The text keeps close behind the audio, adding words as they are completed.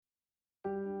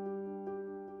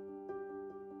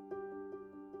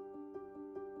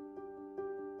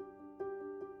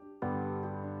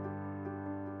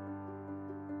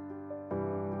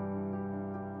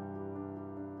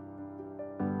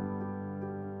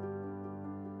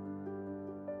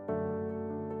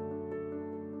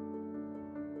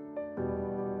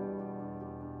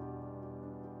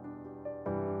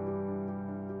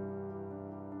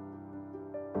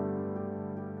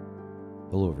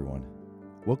Hello, everyone.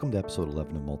 Welcome to episode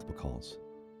 11 of Multiple Calls.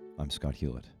 I'm Scott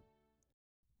Hewlett.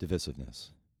 Divisiveness.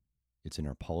 It's in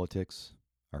our politics,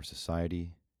 our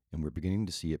society, and we're beginning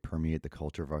to see it permeate the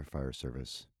culture of our fire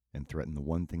service and threaten the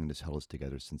one thing that has held us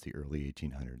together since the early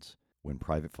 1800s, when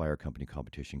private fire company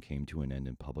competition came to an end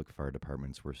and public fire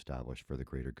departments were established for the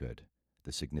greater good.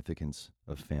 The significance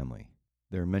of family.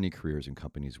 There are many careers and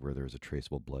companies where there is a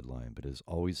traceable bloodline, but it is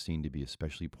always seen to be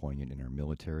especially poignant in our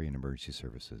military and emergency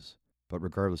services. But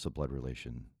regardless of blood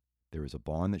relation, there is a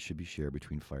bond that should be shared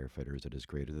between firefighters that is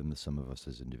greater than the sum of us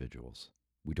as individuals.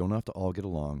 We don't have to all get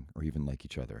along or even like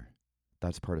each other.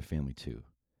 That's part of family too.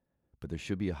 But there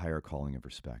should be a higher calling of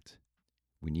respect.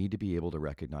 We need to be able to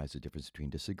recognize the difference between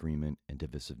disagreement and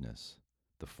divisiveness.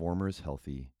 The former is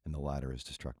healthy and the latter is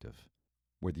destructive.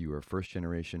 Whether you are first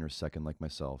generation or second like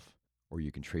myself, or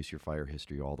you can trace your fire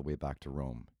history all the way back to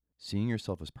Rome, seeing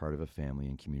yourself as part of a family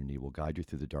and community will guide you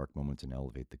through the dark moments and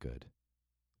elevate the good.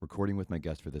 Recording with my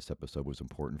guest for this episode was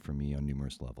important for me on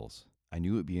numerous levels. I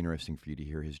knew it would be interesting for you to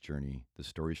hear his journey, the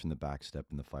stories from the backstep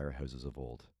in the firehouses of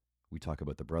old. We talk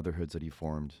about the brotherhoods that he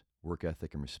formed, work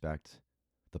ethic and respect,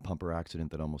 the pumper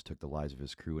accident that almost took the lives of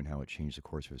his crew and how it changed the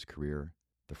course of his career,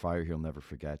 the fire he'll never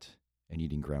forget, and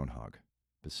eating groundhog.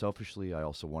 But selfishly, I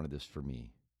also wanted this for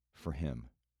me, for him,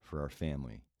 for our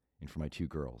family, and for my two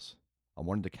girls. I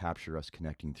wanted to capture us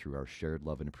connecting through our shared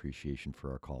love and appreciation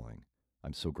for our calling.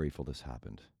 I'm so grateful this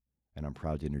happened, and I'm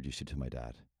proud to introduce you to my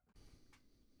dad.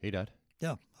 Hey, Dad.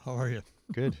 Yeah, how are you?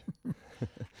 Good.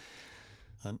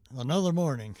 Another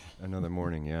morning. Another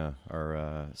morning, yeah.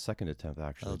 Our second attempt,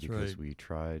 actually, That's because right. we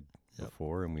tried Yep.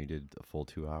 before, and we did a full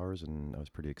 2 hours, and I was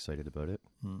pretty excited about it.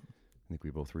 I think we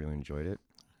both really enjoyed it.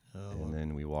 And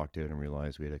then we walked out and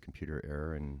realized we had a computer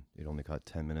error, and it only got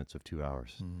 10 minutes of 2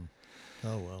 hours.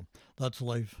 Oh, well, that's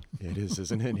life. It is,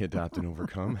 isn't it? You adapt and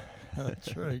overcome.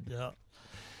 That's right, yeah.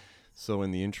 So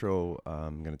in the intro,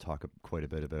 I'm going to talk quite a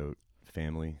bit about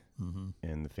family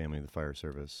and the family of the fire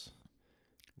service,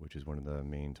 which is one of the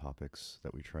main topics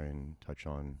that we try and touch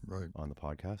on on the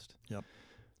podcast. Yep.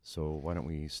 So why don't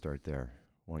we start there?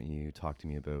 Why don't you talk to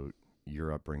me about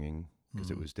your upbringing,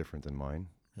 because it was different than mine,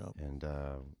 and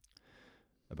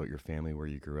about your family, where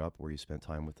you grew up, where you spent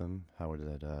time with them. How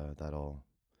did that all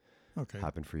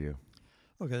happen for you?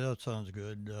 Okay, that sounds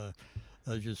good.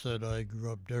 As you said, I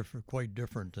grew up quite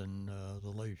different than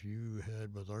the life you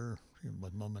had with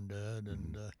Mom and Dad,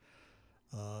 and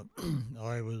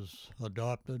I was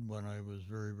adopted when I was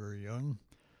very, very young.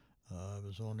 I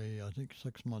was only, I think,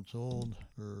 6 months old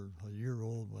or a year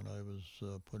old when I was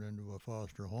put into a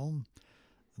foster home.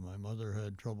 My mother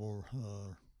had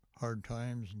hard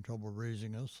times and trouble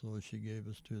raising us, so she gave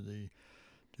us to the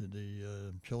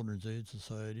Children's Aid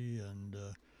Society, and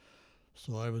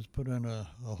so I was put in a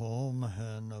home,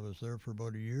 and I was there for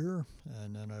about a year,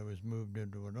 and then I was moved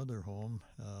into another home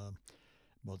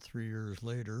about 3 years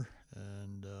later,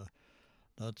 and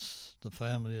that's the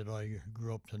family that I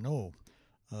grew up to know.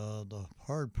 The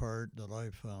hard part that I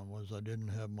found was I didn't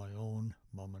have my own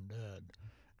mom and dad,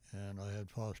 and I had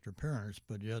foster parents,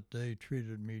 but yet they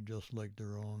treated me just like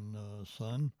their own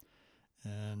son,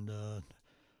 and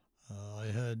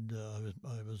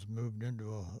I was moved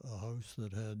into a house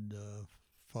that had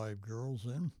 5 girls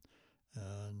in,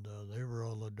 and they were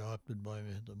all adopted by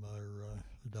my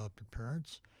adopted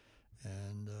parents,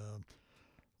 and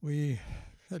we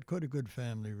had quite a good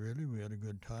family, really. We had a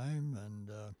good time, and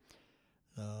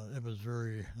it was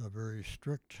a very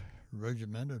strict,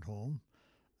 regimented home.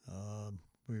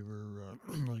 We were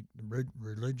like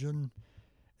religion,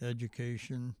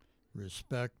 education,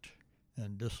 respect,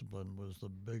 and discipline was the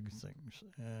big things,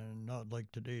 and not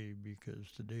like today, because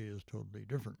today is totally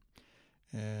different.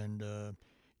 And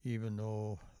even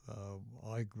though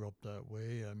I grew up that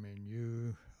way, I mean,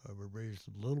 you were raised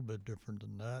a little bit different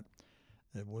than that.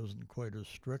 It wasn't quite as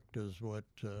strict as what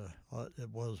it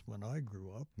was when I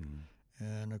grew up.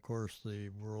 And of course, the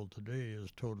world today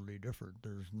is totally different.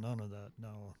 There's none of that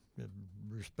now.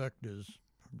 Respect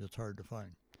it's hard to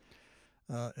find.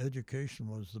 Education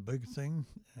was the big thing,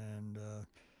 and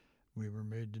we were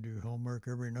made to do homework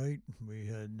every night.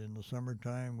 In the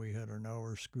summertime, we had an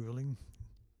hour schooling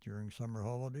during summer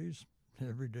holidays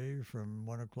every day from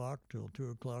 1 o'clock till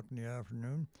 2 o'clock in the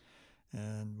afternoon,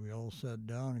 and we all sat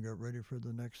down and got ready for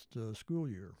the next school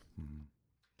year.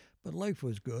 But life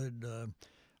was good.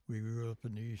 We grew up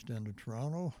in the east end of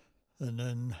Toronto, and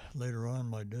then later on,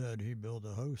 my dad, he built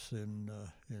a house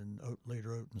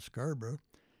later out in Scarborough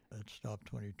at Stop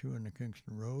 22 in the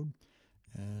Kingston Road,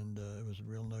 and it was a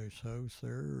real nice house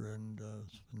there, and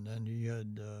then he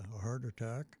had a heart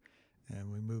attack,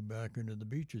 and we moved back into the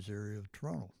Beaches area of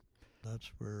Toronto.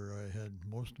 That's where I had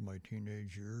most of my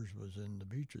teenage years, was in the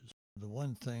beaches. The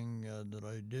one thing that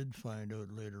I did find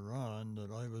out later on,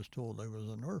 that I was told I was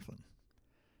an orphan.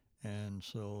 And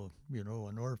so,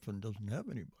 an orphan doesn't have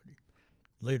anybody.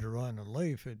 Later on in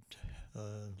life,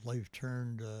 life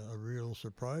turned a real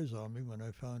surprise on me when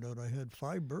I found out I had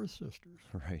 5 birth sisters.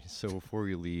 Right. So before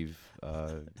we leave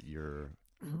your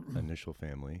initial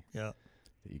family Yeah.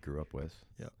 that you grew up with,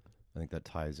 Yeah. I think that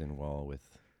ties in well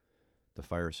with the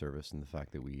fire service and the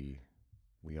fact that we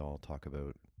all talk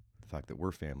about the fact that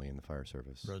we're family in the fire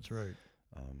service. That's right.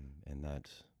 And that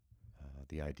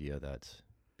the idea that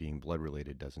being blood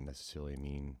related doesn't necessarily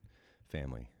mean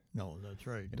family. No, that's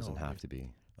right. It doesn't have to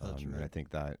be. That's right. And I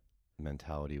think that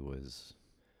mentality was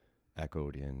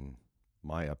echoed in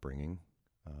my upbringing,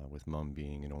 with Mom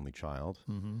being an only child.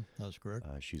 Mm-hmm. That's correct.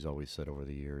 She's always said over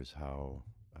the years how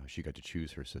she got to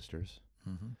choose her sisters.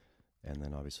 Mm-hmm. And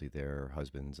then obviously their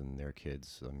husbands and their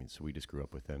kids. I mean, so we just grew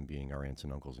up with them being our aunts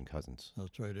and uncles and cousins.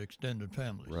 That's right, extended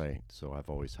families. Right. So I've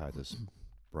always had this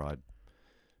broad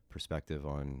perspective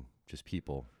on just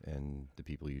people and the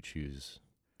people you choose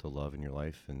to love in your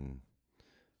life and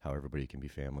how everybody can be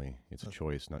family. It's a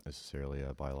choice, not necessarily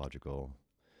a biological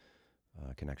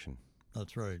connection.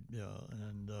 That's right, yeah.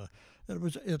 And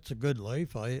it's a good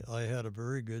life. I had a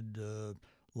very good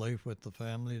life with the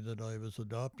family that I was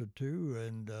adopted to,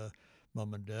 and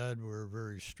Mom and Dad were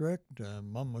very strict.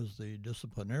 Mom was the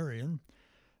disciplinarian,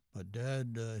 but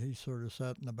Dad, he sort of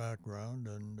sat in the background,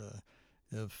 and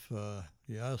if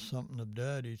you asked something of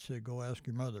Dad, he'd say, "Go ask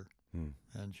your mother,"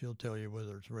 and she'll tell you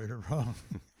whether it's right or wrong.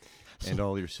 And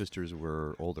all your sisters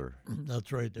were older.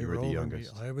 That's right. They You were the older.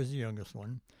 youngest. I was the youngest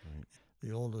one. Right.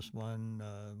 The oldest one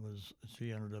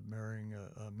she ended up marrying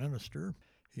a minister.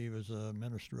 He was a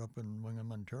minister up in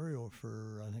Wingham, Ontario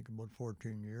for, I think, about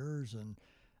 14 years, and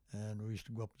we used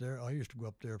to go up there. I used to go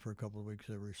up there for a couple of weeks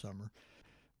every summer.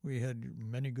 We had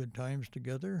many good times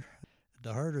together.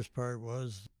 The hardest part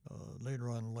was later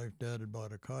on in life, Dad had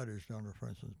bought a cottage down at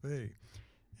Frenchman's Bay.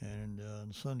 And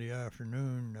on Sunday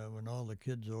afternoon, when all the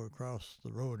kids across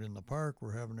the road in the park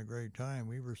were having a great time,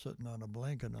 we were sitting on a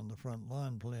blanket on the front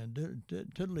lawn playing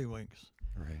tiddlywinks.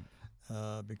 Right.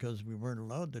 Because we weren't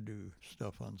allowed to do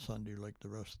stuff on Sunday like the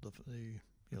rest of the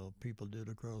people did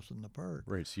across in the park.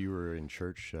 Right. So you were in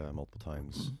church multiple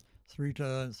times. Three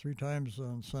times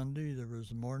on Sunday. There was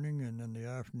the morning, and then the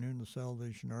afternoon, the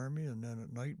Salvation Army, and then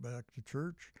at night back to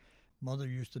church. Mother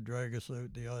used to drag us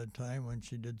out the odd time when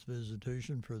she did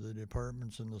visitation for the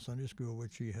departments in the Sunday school,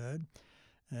 which she had.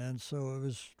 And so it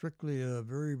was strictly a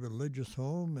very religious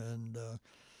home, and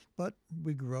but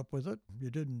we grew up with it.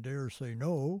 You didn't dare say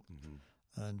no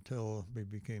until we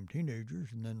became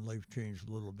teenagers, and then life changed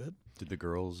a little bit. Did the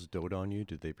girls dote on you?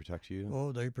 Did they protect you?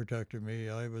 Oh, they protected me.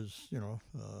 I was,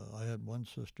 I had one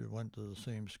sister who went to the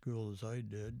same school as I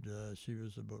did. She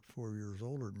was about 4 years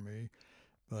older than me.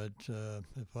 But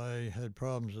if I had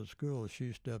problems at school,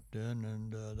 she stepped in,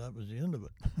 and that was the end of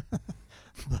it.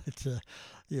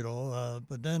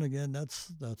 But then again, that's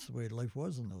the way life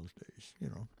was in those days,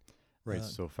 Right.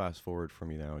 So fast forward for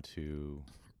me now to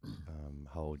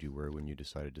how old you were when you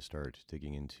decided to start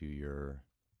digging into your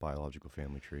biological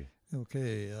family tree.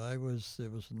 Okay, it was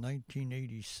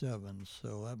 1987,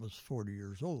 so I was 40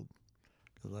 years old,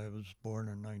 because I was born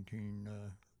in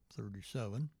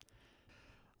 1937.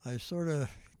 I sort of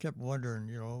kept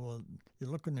wondering, well, you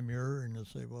look in the mirror and you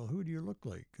say, well, who do you look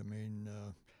like? I mean,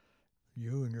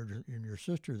 you and your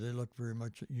sister, you look very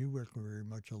much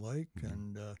alike,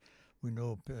 and we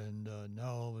know, and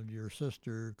now your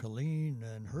sister Colleen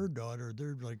and her daughter,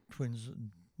 they're like twins,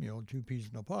 two peas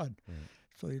in a pod. Right.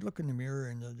 So you look in the mirror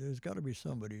and there's got to be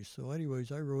somebody. So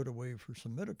anyways, I wrote away for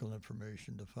some medical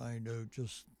information to find out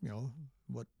just,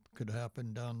 what could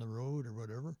happen down the road or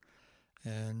whatever.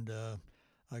 And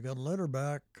I got a letter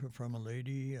back from a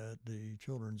lady at the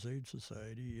Children's Aid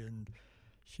Society, and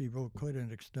she wrote quite an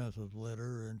extensive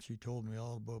letter, and she told me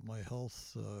all about my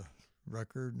health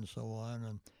record and so on.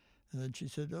 And then she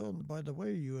said, oh, by the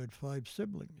way, you had 5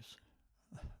 siblings.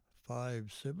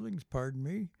 5 siblings? Pardon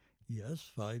me? Yes,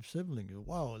 5 siblings.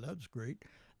 Wow, that's great.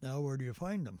 Now where do you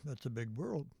find them? That's a big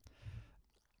world.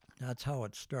 That's how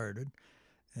it started.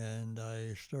 And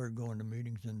I started going to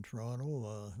meetings in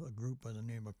Toronto, a group by the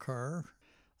name of CAR.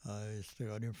 I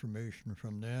got information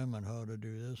from them on how to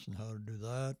do this and how to do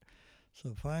that.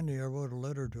 So finally I wrote a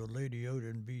letter to a lady out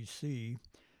in BC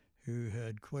who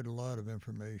had quite a lot of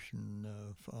information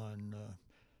on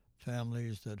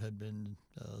families that had been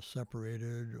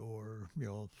separated or,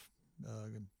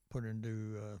 put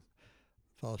into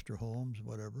foster homes,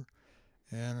 whatever.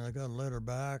 And I got a letter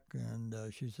back, and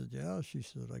she said, yeah, she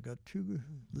said, I got two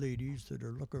ladies that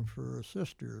are looking for a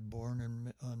sister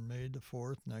born on May the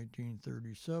 4th,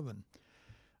 1937.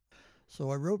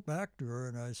 So I wrote back to her,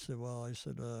 and I said, well, I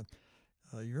said,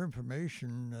 your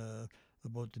information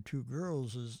about the two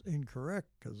girls is incorrect,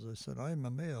 because I said, I'm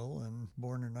a male and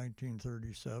born in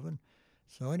 1937.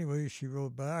 So anyway, she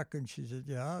wrote back, and she said,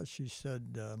 yeah, she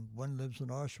said, one lives in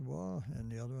Oshawa and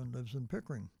the other one lives in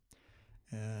Pickering.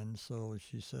 And so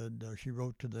she said she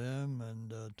wrote to them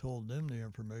and told them the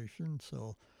information.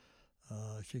 So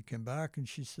she came back and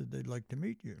she said they'd like to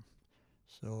meet you.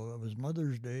 So it was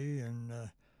Mother's Day in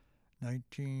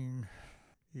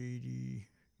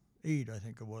 1988, I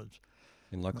think it was.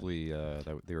 And luckily,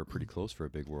 they were pretty close for a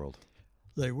big world.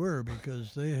 They were,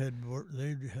 because they had worked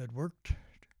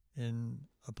in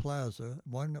a plaza,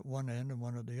 one at one end and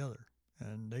one at the other,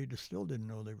 and they still didn't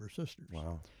know they were sisters.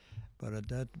 Wow. But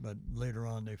later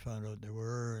on they found out they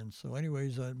were. And so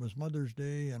anyways, it was Mother's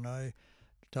Day, and I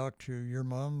talked to your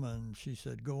mom, and she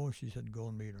said go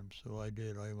and meet them. So I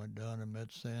did. I went down and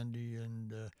met Sandy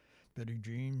and Betty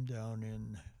Jean down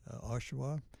in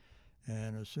Oshawa.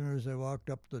 And as soon as I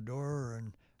walked up the door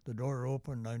and the door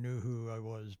opened, I knew who I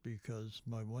was, because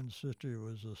my one sister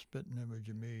was a spitting image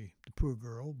of me. The poor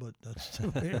girl, but that's the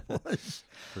way it was.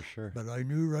 For sure. But I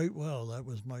knew right well that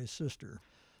was my sister.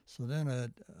 So then I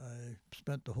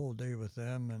spent the whole day with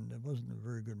them, and it wasn't a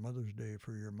very good Mother's Day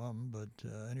for your mom, but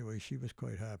anyway, she was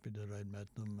quite happy that I'd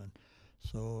met them. And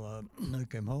so I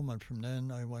came home, and from then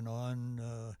I went on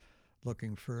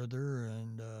looking further,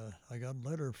 and I got a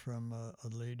letter from a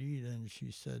lady, and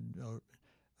she said,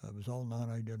 it was all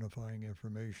non-identifying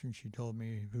information. She told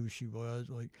me who she was,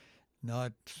 like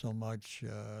not so much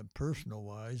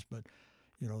personal-wise, but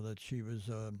that she was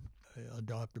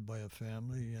adopted by a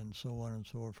family and so on and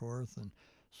so forth. And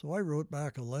so I wrote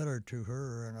back a letter to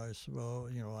her, and I said, well,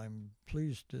 I'm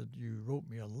pleased that you wrote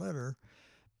me a letter,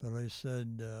 but I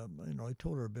said, I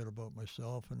told her a bit about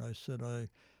myself, and I said,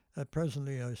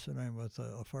 presently, I said, I'm with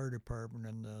a fire department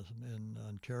in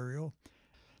Ontario.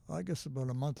 I guess about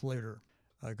a month later,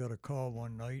 I got a call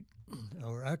one night,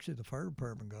 or actually the fire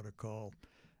department got a call,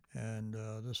 and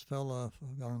this fella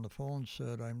got on the phone and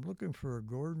said, I'm looking for a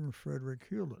Gordon Frederick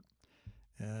Hewlett.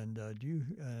 And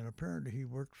and apparently he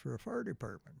worked for a fire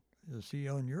department. Is he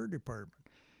on your department?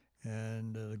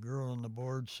 And the girl on the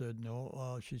board said,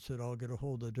 no. She said, I'll get a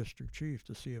hold of the district chief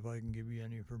to see if I can give you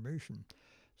any information.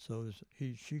 So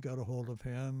she got a hold of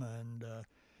him and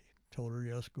told her,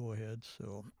 yes, go ahead.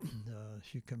 So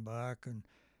she came back, and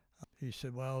he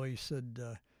said,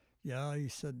 yeah, he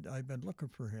said, I've been looking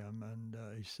for him. And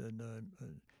he said,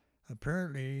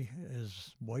 apparently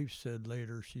his wife said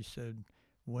later, she said,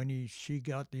 when she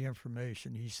got the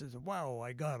information, he says, wow,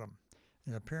 I got him.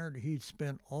 And apparently he'd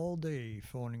spent all day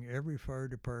phoning every fire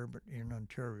department in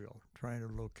Ontario trying to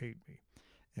locate me.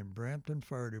 And Brampton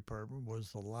Fire Department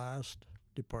was the last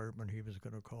department he was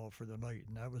going to call for the night,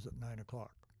 and that was at 9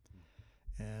 o'clock.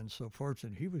 And so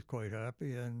fortunately, he was quite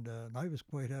happy, and I was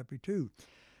quite happy too.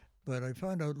 But I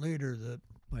found out later that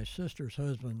my sister's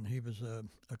husband, he was a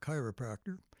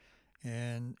chiropractor,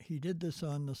 and he did this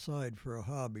on the side for a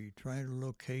hobby, trying to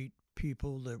locate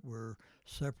people that were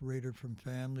separated from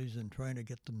families and trying to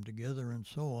get them together and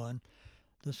so on.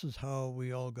 This is how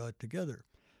we all got together.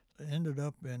 It ended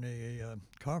up in a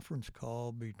conference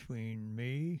call between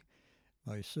me,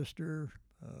 my sister,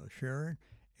 Sharon,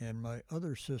 and my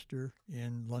other sister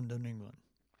in London, England.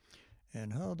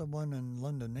 And how the one in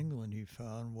London, England he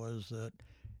found was that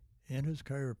in his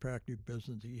chiropractic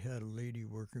business, he had a lady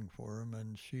working for him,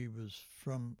 and she was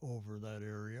from over that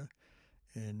area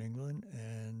in England,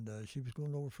 and she was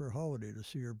going over for a holiday to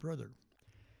see her brother.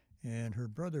 And her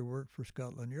brother worked for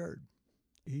Scotland Yard.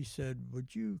 He said,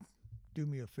 would you do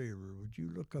me a favor? Would you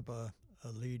look up a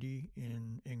lady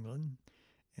in England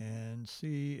and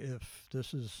see if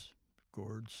this is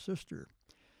Gord's sister?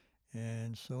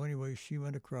 And so anyway, she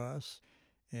went across,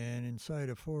 and inside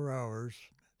of 4 hours,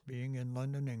 being in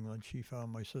London, England, she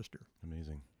found my sister.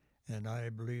 Amazing. And I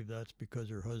believe that's because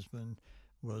her husband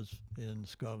was in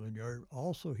Scotland Yard.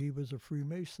 Also, he was a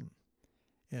Freemason.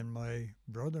 And my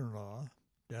brother-in-law,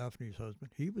 Daphne's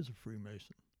husband, he was a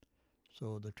Freemason.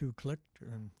 So the two clicked,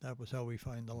 and that was how we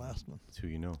find the last one. That's who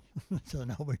you know. So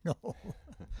now we know.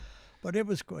 But it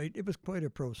was quite a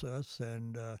process,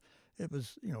 and it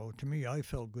was, to me, I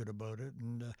felt good about it.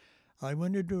 And I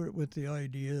went into it with the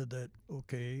idea that,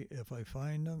 okay, if I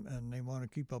find them and they want to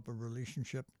keep up a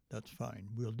relationship, that's fine.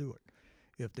 We'll do it.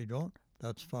 If they don't,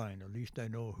 that's fine. At least I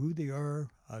know who they are.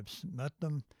 I've met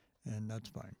them, and that's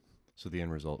fine. So the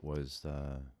end result was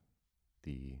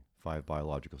the 5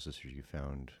 biological sisters you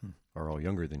found are all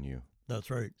younger than you. That's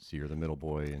right. So you're the middle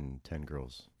boy and 10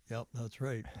 girls. Yep, that's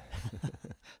right.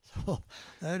 So,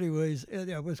 anyways,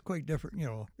 it was quite different. It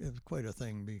was quite a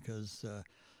thing because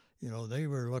they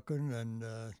were looking, and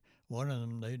one of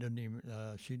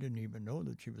them, she didn't even know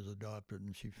that she was adopted,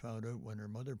 and she found out when her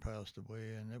mother passed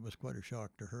away, and it was quite a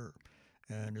shock to her.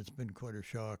 And it's been quite a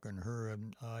shock on her,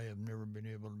 and I have never been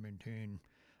able to maintain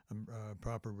a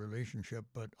proper relationship,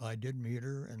 but I did meet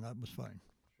her, and that was fine.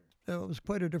 It was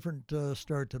quite a different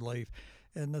start to life.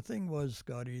 And the thing was,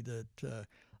 Scotty, that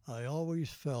I always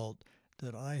felt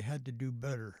that I had to do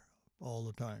better all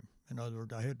the time. In other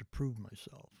words, I had to prove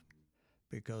myself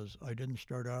because I didn't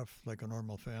start off like a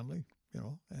normal family,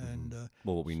 and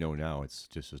Well, what we know now, it's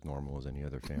just as normal as any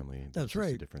other family. That's It's just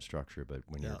right. a different structure, but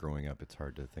when Yeah. you're growing up, it's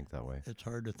hard to think that way. It's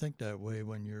hard to think that way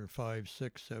when you're 5,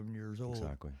 6, 7 years old.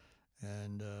 Exactly.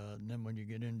 And then when you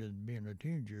get into being a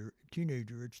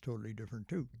teenager, it's totally different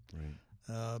too.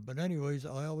 Right. But anyways,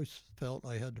 I always felt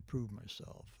I had to prove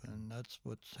myself, and that's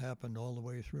what's happened all the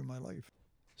way through my life.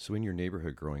 So in your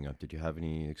neighborhood growing up, did you have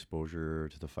any exposure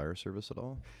to the fire service at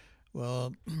all?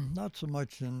 Well, not so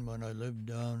much when I lived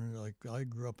down, like I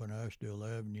grew up on Ashdale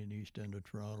Avenue in the east end of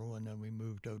Toronto, and then we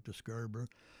moved out to Scarborough.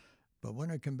 But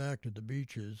when I came back to the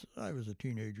beaches, I was a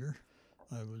teenager.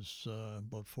 I was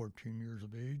about 14 years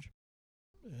of age.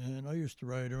 And I used to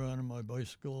ride around on my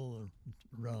bicycle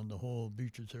around the whole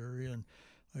beaches area, and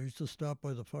I used to stop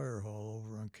by the fire hall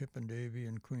over on Kip and Davie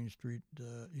and Queen Street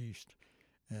East,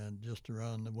 and just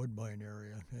around the Woodbine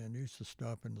area. And I used to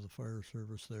stop into the fire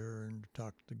service there and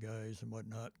talk to the guys and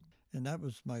whatnot. And that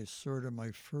was my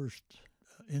first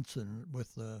incident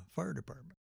with the fire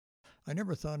department. I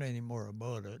never thought any more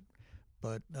about it,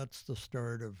 but that's the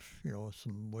start of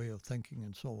some way of thinking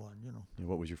and so on. Yeah,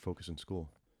 what was your focus in school?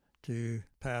 To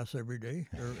pass every day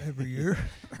or every year.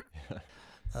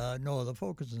 Yeah. No, the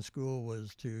focus in school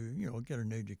was to get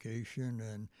an education,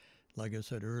 and like I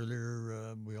said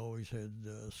earlier, we always had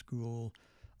school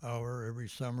hour every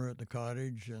summer at the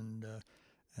cottage, and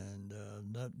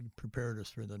that prepared us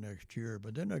for the next year.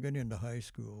 But then I got into high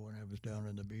school when I was down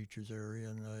in the beaches area,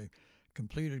 and I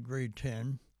completed grade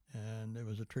 10. And it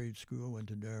was a trade school, went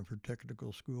to Danforth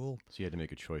Technical School. So you had to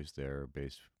make a choice there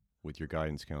based with your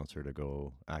guidance counselor to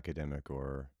go academic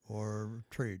or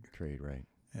trade. Trade, right?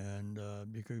 And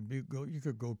you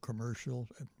could go commercial,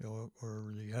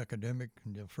 or the academic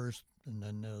first, and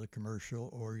then the commercial,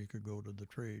 or you could go to the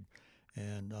trade.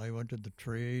 And I went to the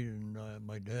trade, and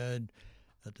my dad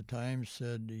at the time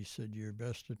said you're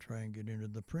best to try and get into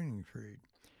the printing trade,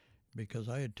 because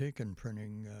I had taken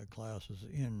printing classes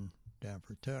in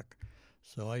Danforth Tech.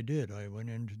 So I did. I went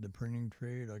into the printing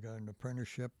trade. I got an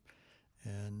apprenticeship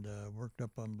and worked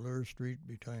up on Blair Street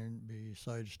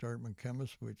beside Startman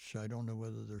Chemist, which I don't know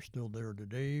whether they're still there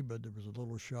today, but there was a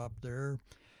little shop there,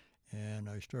 and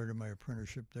I started my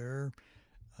apprenticeship there.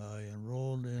 I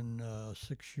enrolled in a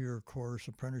 6-year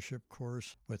apprenticeship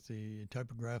course with the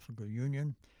Typographical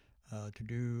Union to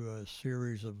do a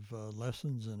series of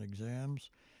lessons and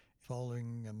exams.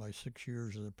 Following my 6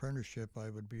 years of apprenticeship, I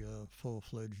would be a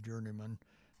full-fledged journeyman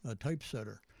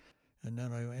typesetter. And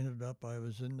then I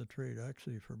was in the trade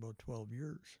actually for about 12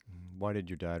 years. Why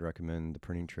did your dad recommend the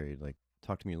printing trade? Like,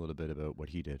 talk to me a little bit about what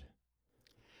he did.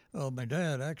 Well, my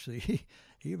dad actually,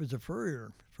 he was a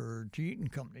furrier for G. Eaton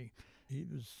Company. He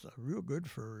was a real good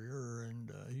furrier,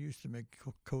 and he used to make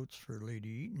coats for Lady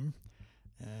Eaton.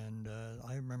 And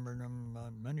I remember him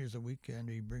many as a weekend.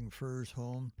 He'd bring furs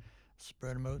home,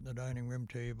 spread them out in the dining room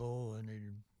table, and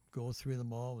he'd go through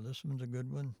them all. Well, this one's a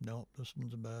good one. No, this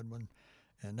one's a bad one.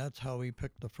 And that's how he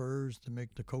picked the furs to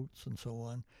make the coats and so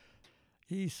on.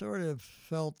 He sort of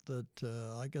felt that,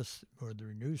 I guess, whether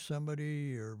he knew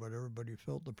somebody or whatever, but he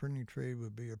felt the printing trade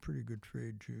would be a pretty good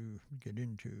trade to get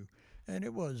into. And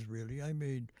it was really. I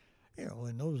made,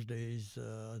 in those days,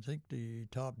 I think the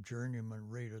top journeyman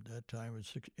rate at that time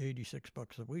was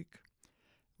 $86 a week.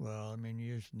 Well, I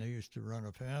mean, they used to run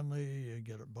a family,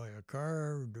 you buy a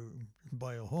car,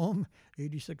 buy a home,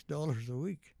 $86 a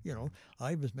week.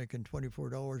 I was making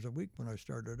 $24 a week when I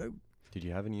started out. Did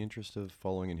you have any interest of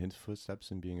following in his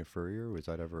footsteps and being a furrier? Was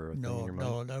that ever a thing in your mind?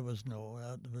 No, there was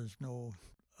no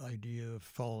idea of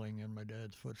following in my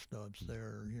dad's footsteps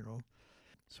there.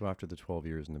 So after the 12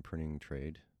 years in the printing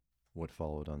trade, what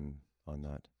followed on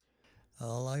that?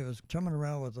 Well, I was coming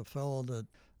around with a fellow that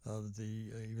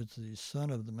he was the son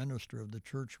of the minister of the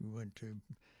church we went to.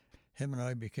 Him and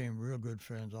I became real good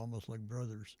friends, almost like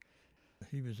brothers.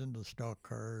 He was into stock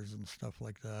cars and stuff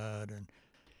like that, and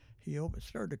he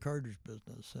started a cartridge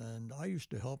business, and I used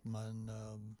to help him on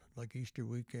like Easter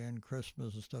weekend,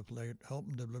 Christmas and stuff like that, help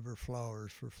him deliver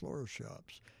flowers for florist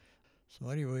shops. So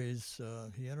anyways,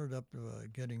 he ended up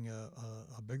getting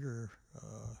a bigger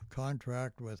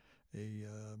contract with a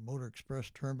Motor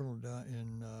Express terminal down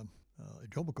in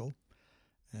Etobicoke.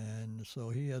 And so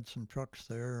he had some trucks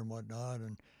there and whatnot.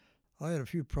 And I had a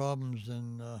few problems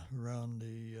in around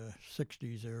the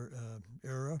 60s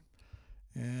era.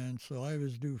 And so I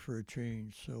was due for a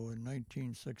change. So in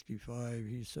 1965,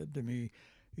 he said to me,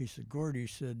 he said, Gord, he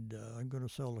said, I'm going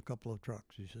to sell a couple of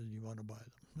trucks. He said, you want to buy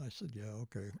them? I said, yeah,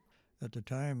 okay. At the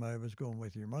time, I was going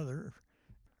with your mother.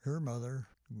 Her mother,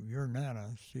 your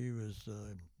Nana, she was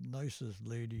the nicest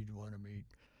lady you'd want to meet.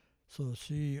 So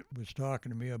she was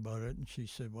talking to me about it, and she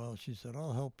said, well, she said,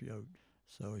 I'll help you out.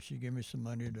 So she gave me some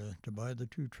money to buy the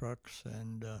two trucks,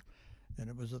 and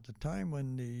it was at the time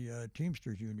when the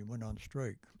Teamsters Union went on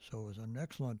strike. So it was an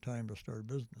excellent time to start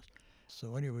business.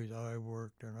 So anyways, I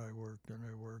worked and I worked and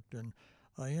I worked, and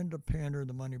I ended up paying her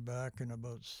the money back in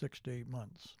about 6 to 8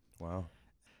 months. Wow.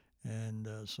 And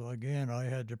so again, I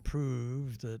had to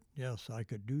prove that, yes, I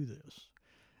could do this.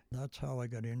 That's how I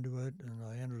got into it, and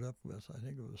I ended up with, I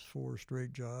think it was 4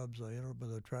 straight jobs. I ended up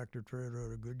with a tractor trailer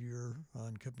at a Goodyear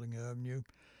on Kipling Avenue.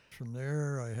 From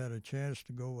there, I had a chance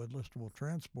to go with Listable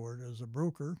Transport as a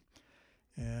broker,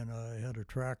 and I had a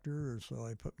tractor, so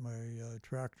I put my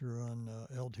tractor on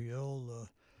LTL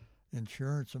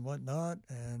insurance and whatnot,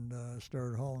 and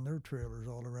started hauling their trailers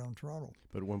all around Toronto.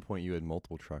 But at one point you had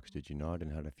multiple trucks, did you not?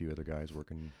 And had a few other guys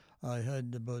working? I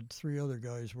had about 3 other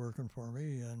guys working for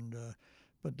me, and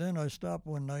but then I stopped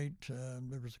one night.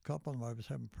 There was a couple of them I was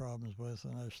having problems with,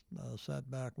 and I sat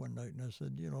back one night and I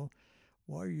said,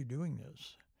 why are you doing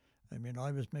this? I mean,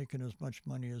 I was making as much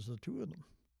money as the two of them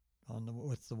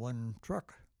with the one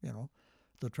truck,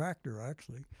 the tractor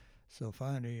actually. So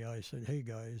finally I said, hey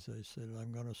guys, I said,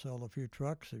 I'm going to sell a few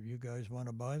trucks. If you guys want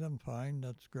to buy them, fine,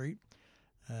 that's great.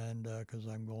 And because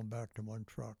I'm going back to one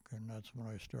truck, and that's when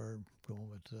I started going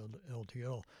with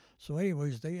LTL. So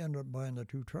anyways, they ended up buying the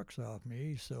 2 trucks off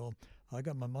me, so I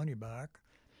got my money back.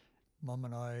 Mom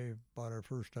and I bought our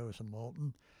first house in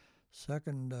Malton.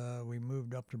 Second, we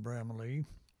moved up to Bramalea. It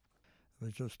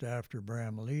was just after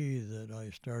Bramalea that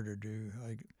I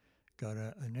got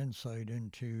an insight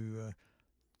into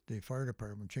the fire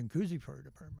department, Chinguacousy Fire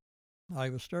Department. I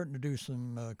was starting to do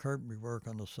some carpentry work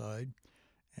on the side,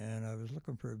 and I was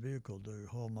looking for a vehicle to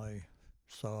haul my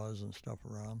saws and stuff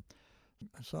around.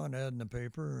 I saw an ad in the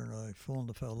paper, and I phoned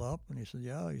the fellow up, and he said,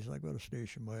 yeah, I got a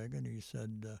station wagon. He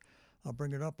said, I'll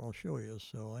bring it up, I'll show you.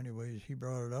 So anyways, he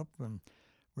brought it up, and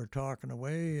we're talking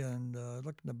away, and I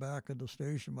looked in the back of the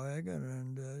station wagon,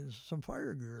 and there's some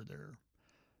fire gear there.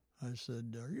 I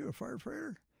said, are you a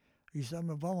firefighter? He said, I'm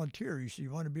a volunteer. He said,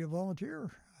 you want to be a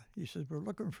volunteer? He said, we're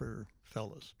looking for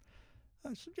fellas.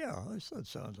 I said, yeah. I said, that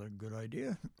sounds like a good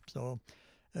idea. So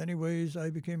anyways,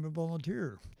 I became a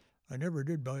volunteer. I never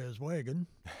did buy his wagon.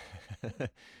 And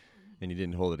he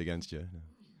didn't hold it against you?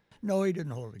 No, he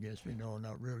didn't hold it against me. No,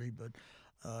 not really. But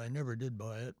I never did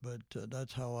buy it. But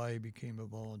that's how I became a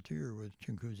volunteer with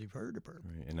Chinguacousy Fire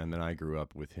Department. Right. And then I grew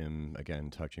up with him, again,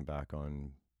 touching back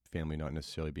on family not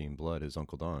necessarily being blood, is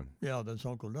Uncle Don. Yeah, that's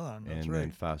Uncle Don. That's and right.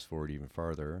 Then fast forward even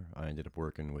farther, I ended up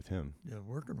working with him. Yeah,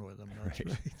 working with him.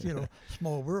 That's right.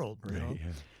 Small world. Right,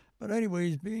 yeah. But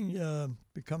anyways,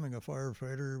 becoming a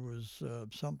firefighter was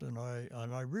something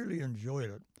I really enjoyed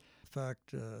it. In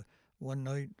fact, one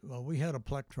night, we had a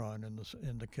plectron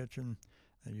in the kitchen,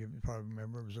 and you probably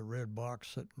remember it was a red box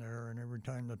sitting there, and every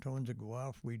time the tones would go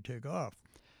off, we'd take off.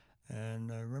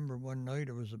 And I remember one night,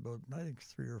 it was about, I think,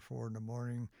 3 or 4 in the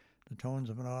morning, the tones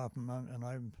have been off, and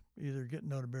I'm either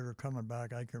getting out of bed or coming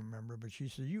back, I can remember. But she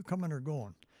said, you coming or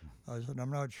going? I said, I'm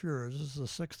not sure. This is the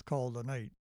 6th call of the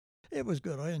night. It was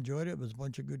good. I enjoyed it. It was a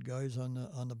bunch of good guys on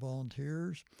the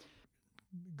volunteers.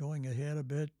 Going ahead a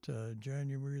bit,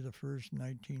 January the 1st,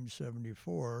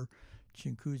 1974,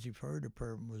 Chinguacousy Fire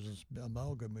Department was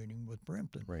amalgamating with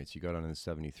Brampton. Right, so you got on in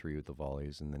 73 with the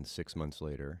Volleys, and then 6 months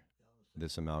later,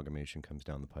 this amalgamation comes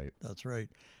down the pipe. That's right.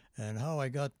 And how I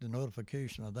got the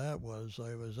notification of that was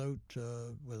I was out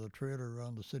with a trailer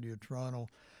around the city of Toronto.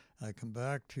 I come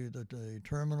back to the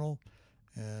terminal,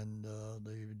 and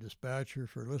the dispatcher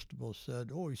for Listable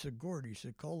said, he said, Gord, he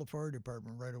said, call the fire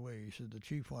department right away. He said, the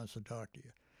chief wants to talk to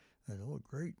you. I said, oh,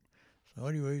 great. So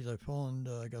anyways, I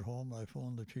got home, I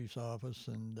phoned the chief's office,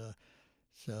 and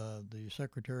the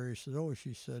secretary said,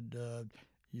 she said,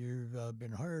 you've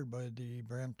been hired by the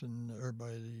Brampton, or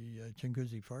by the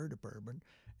Chinguacousy Fire Department,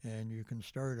 and you can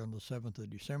start on the 7th of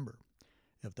December,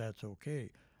 if that's okay.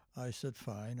 I said,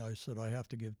 fine. I said, I have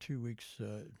to give 2 weeks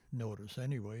notice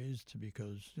anyways,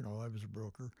 because, I was a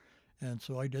broker. And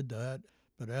so I did that.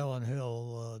 But Alan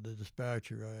Hill, the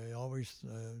dispatcher, I always,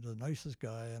 the nicest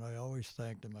guy, and I always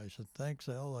thanked him. I said, "Thanks,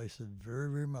 Al." I said, "Very,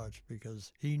 very much,"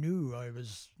 because he knew I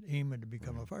was aiming to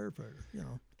become a firefighter, you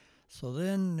know. So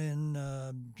then in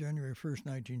January 1st,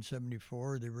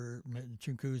 1974, they were,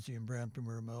 Chinguacousy and Brampton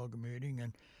were amalgamating,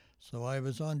 and so I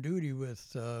was on duty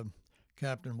with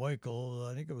Captain Weichel.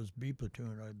 I think it was B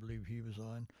Platoon, I believe he was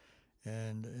on,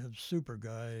 and a super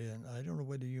guy. And I don't know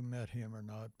whether you met him or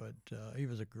not, but he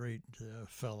was a great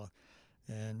fella.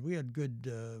 And we had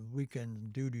good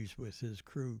weekend duties with his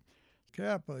crew.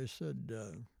 Cap, I said,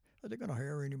 are they going to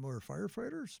hire any more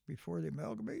firefighters before they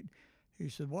amalgamate? He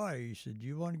said, why? He said, do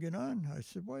you want to get on? I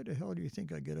said, why the hell do you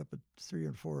think I get up at 3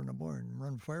 and 4 in the morning and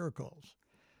run fire calls?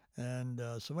 And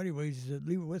so anyways, he said,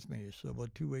 leave it with me. So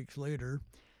about 2 weeks later,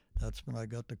 that's when I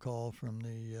got the call from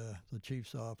the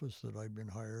chief's office that I'd been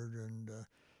hired, and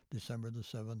December the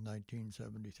 7th,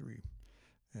 1973.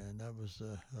 And that was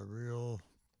a real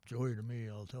joy to me,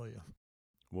 I'll tell you.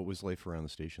 What was life around the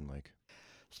station like?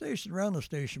 Station around the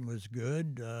station was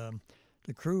good.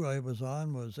 The crew I was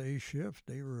on was A shift.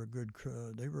 They were a good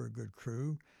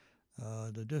crew.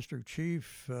 The district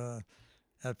chief,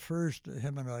 at first,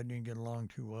 him and I didn't get along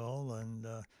too well, and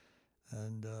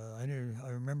I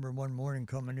remember one morning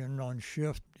coming in on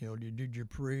shift. You know, you did your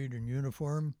parade in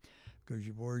uniform because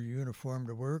you wore your uniform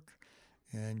to work,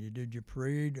 and you did your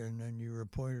parade, and then you were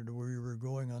pointed to where you were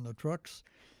going on the trucks.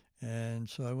 And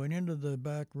so I went into the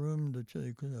back room,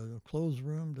 the clothes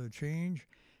room, to change,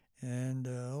 and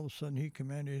all of a sudden he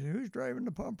commanded, he said, "Who's driving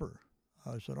the pumper?"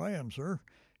 I said, "I am, sir."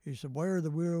 He said, "Why are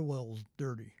the wheel wells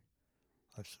dirty?"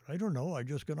 I said, "I don't know. I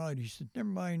just got out." He said, "Never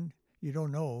mind. You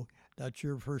don't know. That's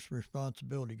your first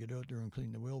responsibility. Get out there and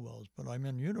clean the wheel wells." But I'm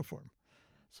in uniform.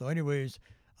 So anyways,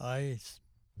 I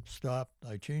stopped.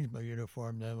 I changed my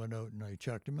uniform, then went out and I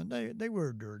checked them, and they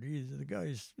were dirty. The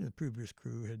guys in the previous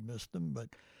crew had missed them. But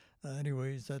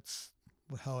anyways, that's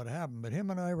how it happened. But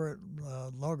him and I were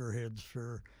at loggerheads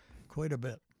for quite a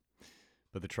bit.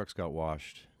 But the trucks got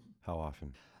washed. How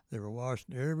often? They were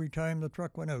washed every time the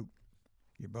truck went out.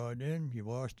 You brought it in, you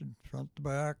washed it front to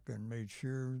back, and made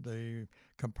sure the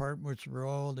compartments were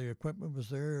all, the equipment was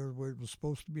there where it was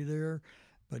supposed to be there,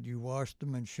 but you washed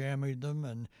them and chamoised them,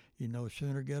 and you no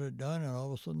sooner get it done, and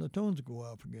all of a sudden the tones go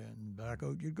off again, and back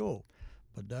out you go.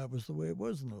 But that was the way it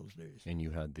was in those days. And you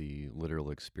had the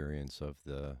literal experience of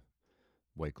the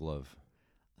white glove.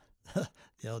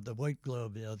 Yeah, the white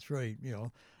glove, yeah, that's right, you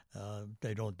know.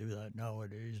 They don't do that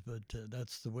nowadays, but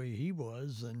that's the way he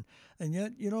was. And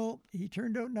yet, you know, he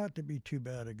turned out not to be too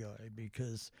bad a guy,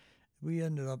 because we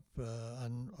ended up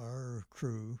on our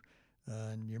crew,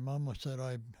 and your mama said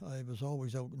I was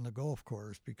always out in the golf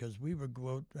course, because we would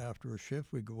go out after a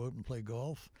shift, we'd go out and play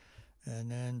golf, and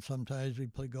then sometimes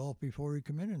we'd play golf before he'd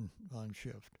come in on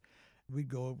shift. We'd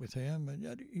go out with him, and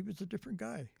yet he was a different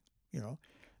guy, you know.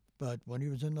 But when he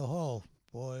was in the hall,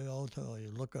 boy, I'll tell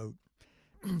you, look out.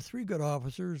 3 good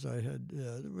officers. I had,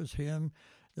 there was him,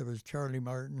 there was Charlie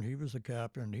Martin, he was a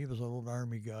captain, he was an old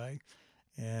Army guy,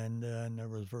 and then there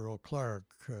was Verl Clark,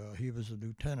 he was a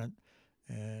lieutenant,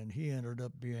 and he ended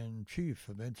up being chief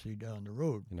eventually down the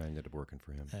road. And I ended up working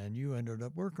for him. And you ended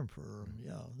up working for him,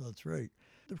 yeah, that's right.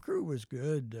 The crew was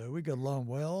good, we got along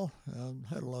well,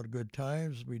 had a lot of good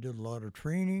times, we did a lot of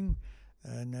training,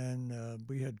 and then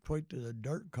we had quite the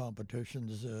dart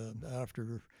competitions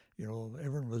after, you know,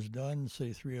 everyone was done,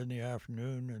 say 3 in the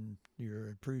afternoon, and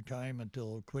you're pre-time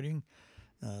until quitting,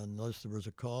 unless there was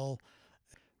a call.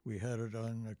 We had it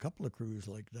on a couple of crews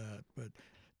like that. But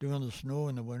doing the snow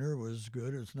in the winter was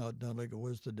good. It's not done like it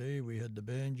was today. We had the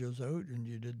banjos out, and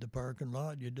you did the parking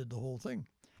lot, you did the whole thing.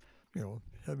 You know,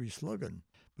 heavy slugging.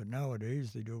 But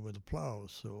nowadays they do it with a plow.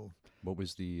 So what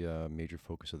was the major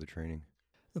focus of the training?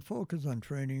 The focus on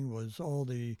training was all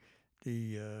the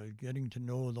getting to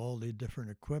know all the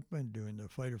different equipment, doing the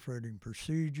fighting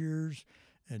procedures,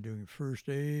 and doing first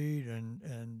aid,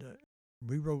 and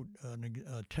we wrote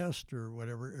a test or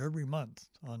whatever every month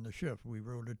on the shift. We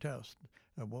wrote a test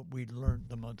of what we'd learned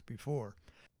the month before.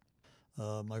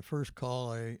 My first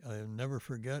call, I'll never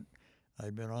forget.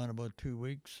 I'd been on about 2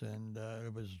 weeks, and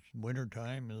it was winter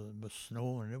time, it was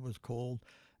snow, and it was cold.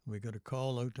 We got a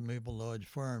call out to Maple Lodge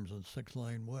Farms on 6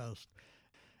 Line West,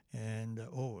 and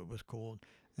it was cold.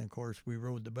 And of course, we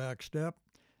rode the back step,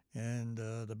 and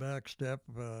the back step,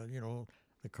 you know,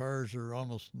 the cars are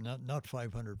almost not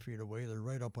 500 feet away. They're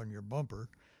right up on your bumper.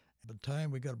 By the time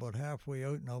we got about halfway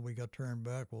out, now we got turned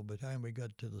back. Well, by the time we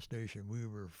got to the station, we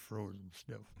were frozen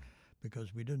stiff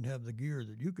because we didn't have the gear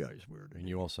that you guys were. And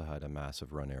you also had a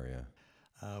massive run area.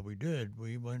 We did.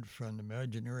 We went from the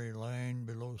imaginary line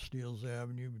below Steeles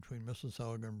Avenue between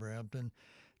Mississauga and Brampton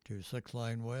to 6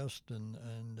 Line West and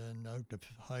then out to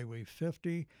Highway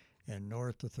 50 and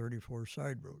north to 34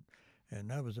 Side Road. And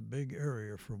that was a big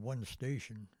area for one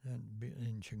station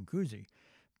in Chinguacousy.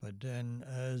 But then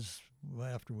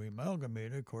after we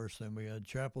amalgamated, of course, then we had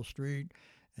Chapel Street,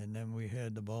 and then we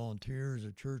had the volunteers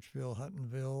at Churchville,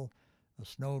 Huttonville,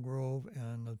 Snowgrove,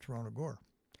 and the Toronto Gore.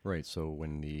 Right. So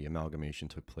when the amalgamation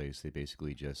took place, they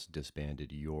basically just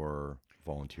disbanded your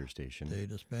volunteer station. They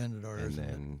disbanded ours.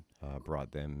 And then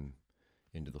brought them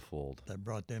into the fold. That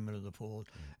brought them into the fold.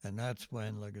 And that's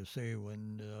when, like I say,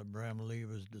 when Bramalea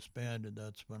was disbanded,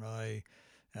 that's when I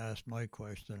asked my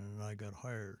question and I got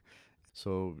hired.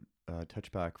 So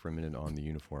touch back for a minute on the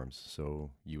uniforms. So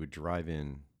you would drive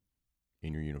in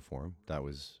your uniform. That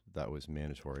was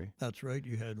mandatory. That's right.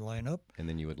 You had line up. And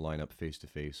then you would line up face to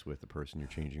face with the person you're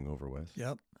changing over with.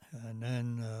 Yep. And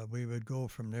then we would go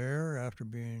from there after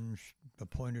being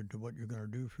appointed to what you're going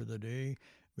to do for the day.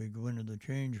 We'd go into the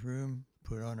change room,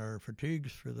 put on our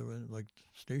fatigues for the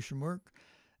station work,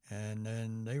 and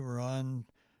then they were on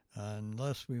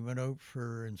unless we went out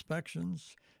for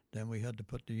inspections. Then we had to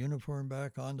put the uniform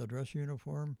back on, the dress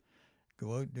uniform,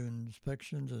 go out doing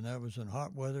inspections, and that was in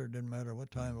hot weather. It didn't matter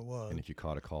what time it was. And if you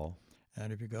caught a call?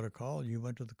 And if you got a call, you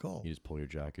went to the call. You just pull your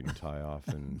jacket and your tie off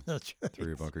and That's right. throw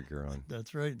your bunker gear on.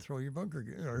 That's right. Throw your bunker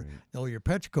gear, or Right. your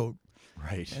petch coat.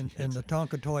 Right. And the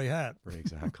Tonka toy hat. Right,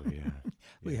 exactly, yeah.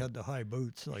 We had the high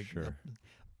boots. Sure.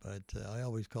 But I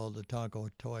always called the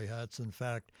Tonka toy hats. In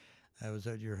fact, I was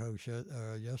at your house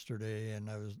yesterday, and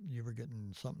you were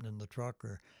getting something in the truck,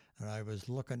 and I was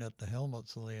looking at the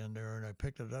helmets laying there, and I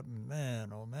picked it up, and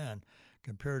man, oh man,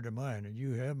 compared to mine, and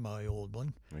you have my old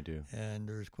one. I do. And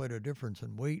there's quite a difference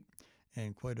in weight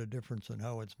and quite a difference in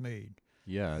how it's made.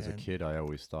 Yeah, as a kid, I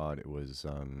always thought it was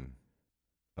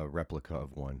a replica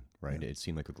of one, right? Yeah. It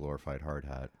seemed like a glorified hard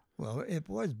hat. Well, it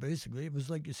was basically. It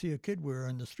was like you see a kid wear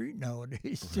on the street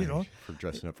nowadays, Right, for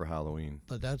dressing up for Halloween.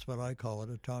 But that's what I call it,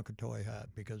 a Tonka toy hat,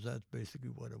 because that's basically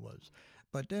what it was.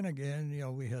 But then again,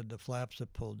 we had the flaps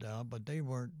that pulled down, but they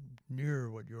weren't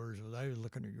near what yours was. I was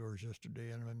looking at yours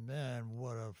yesterday, and man,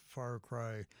 what a far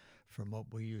cry from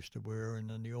what we used to wear.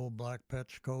 And then the old black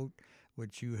petch coat,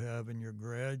 which you have in your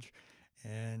garage,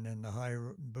 and then the high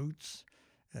boots.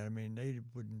 I mean, they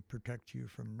wouldn't protect you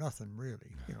from nothing,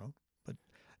 really,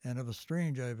 And it was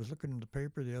strange. I was looking in the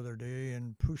paper the other day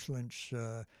in Puslinch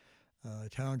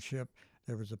Township.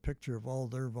 There was a picture of all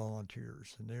their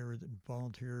volunteers, and they were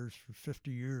volunteers for 50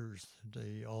 years.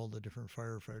 All the different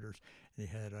firefighters. They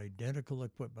had identical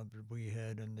equipment that we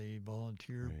had in the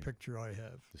volunteer picture I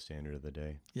have. The standard of the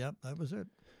day. Yep, that was it.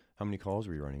 How many calls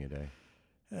were you running a day?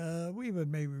 We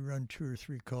would maybe run 2 or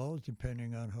 3 calls,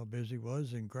 depending on how busy it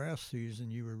was. In grass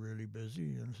season, you were really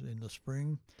busy. In the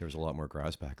spring, There was a lot more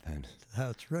grass back then.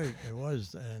 that's right, it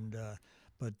was. And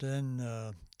but then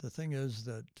the thing is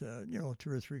that 2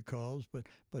 or 3 calls.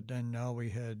 But then now we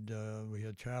had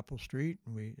Chapel Street,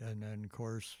 and then of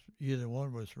course either one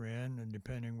of us ran, and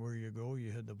depending where you go,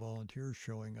 you had the volunteers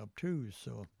showing up too.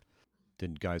 So.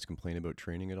 Did guys complain about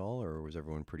training at all, or was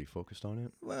everyone pretty focused on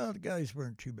it? Well, the guys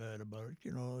weren't too bad about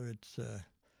it.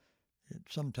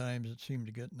 Sometimes it seemed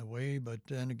to get in the way, but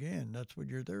then again, that's what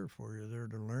you're there for. You're there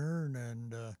to learn,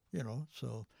 and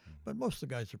so. But most of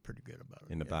the guys are pretty good about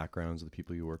it. In the backgrounds of the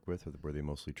people you work with, were they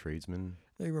mostly tradesmen?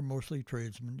 They were mostly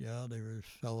tradesmen. Yeah, they were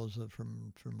fellows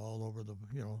from all over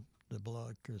the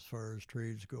block as far as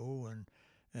trades go, and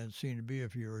it seemed to be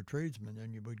if you were a tradesman,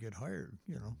 then you would get hired.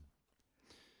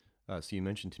 So you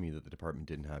mentioned to me that the department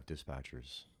didn't have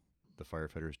dispatchers. The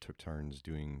firefighters took turns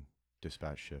doing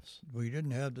dispatch shifts. We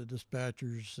didn't have the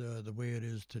dispatchers the way it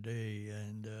is today,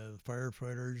 and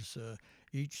firefighters,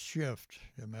 each shift,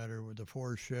 no matter with the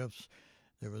 4 shifts,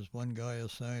 there was one guy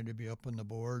assigned to be up on the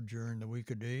board during the week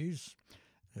of days.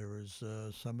 There was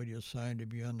somebody assigned to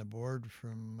be on the board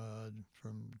from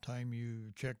time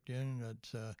you checked in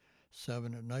at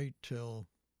 7 at night till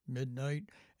midnight,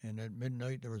 and at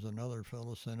midnight there was another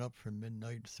fellow sent up from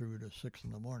midnight through to 6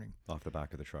 in the morning. Off the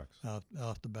back of the trucks.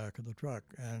 Off the back of the truck,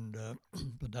 and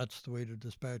but that's the way the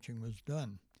dispatching was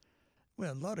done.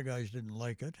 Well, a lot of guys didn't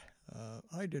like it.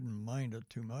 I didn't mind it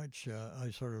too much.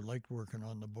 I sort of liked working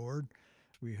on the board.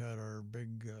 We had our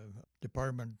big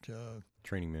department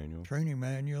Training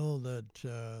manual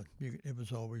that it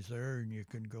was always there, and you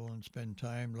could go and spend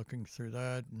time looking through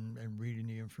that and reading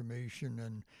the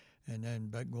information, and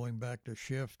then going back to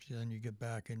shift, and you get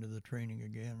back into the training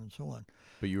again, and so on.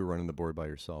 But you were running the board by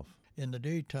yourself? In the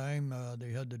daytime,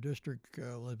 they had the district,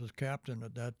 it was captain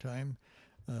at that time,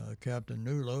 Captain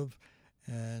Newlove,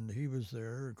 and he was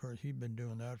there. Of course, he'd been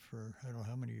doing that for I don't know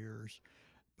how many years.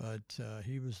 But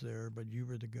he was there, but you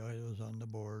were the guy that was on the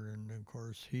board, and of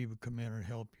course he would come in and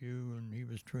help you, and he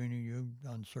was training you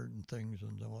on certain things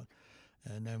and so on.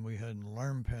 And then we had an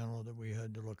alarm panel that we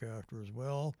had to look after as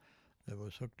well. That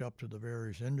was hooked up to the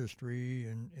various industry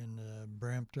in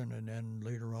Brampton, and then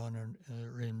later on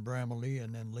in Bramalea,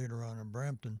 and then later on in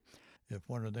Brampton. If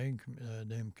one of them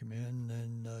come in,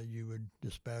 then you would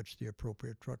dispatch the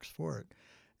appropriate trucks for it.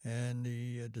 And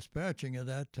the dispatching at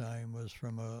that time was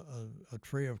from a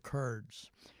tray of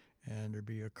cards. And there'd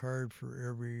be a card for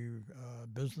every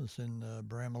business in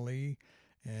Bramalea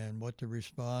and what the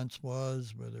response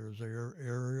was, whether it was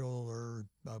aerial or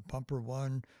pumper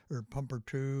one or pumper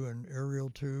two and aerial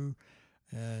two,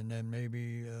 and then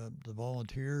maybe the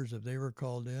volunteers if they were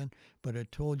called in. But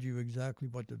it told you exactly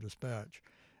what to dispatch.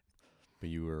 But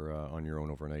you were on your own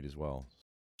overnight as well.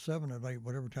 7 at night,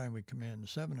 whatever time we come in.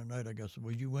 7 at night, I guess,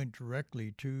 well, you went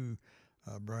directly to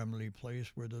Bramalea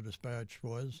Place where the dispatch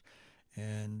was,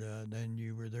 and then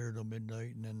you were there till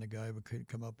midnight, and then the guy would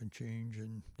come up and change,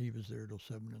 and he was there till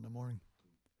 7 in the morning.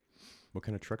 What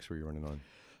kind of trucks were you running on?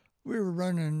 We were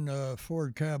running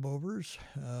Ford cab-overs,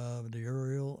 the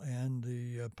aerial and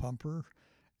the pumper,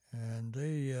 and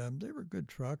they were good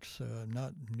trucks,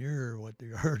 not near what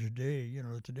they are today. You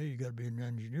know, today you got to be an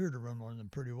engineer to run one of them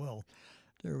pretty well.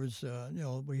 There was,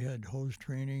 we had hose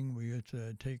training. We had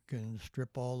to take and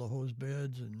strip all the hose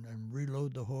beds and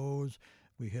reload the hose.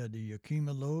 We had the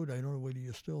Yakima load. I don't know whether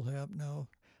you still have now.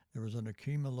 There was an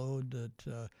Yakima load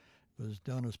that was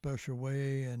done a special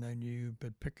way, and then you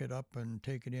could pick it up and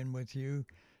take it in with you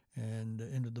and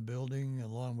into the building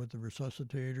along with the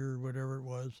resuscitator, whatever it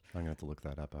was. I'm going to have to look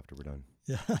that up after we're done.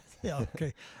 Yeah,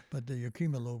 okay. But the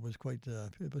Yakima load was quite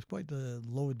the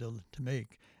load to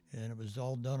make. And it was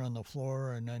all done on the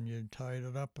floor, and then you tied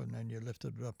it up, and then you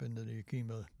lifted it up into the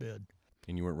Yakima bed.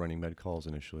 And you weren't running med calls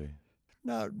initially?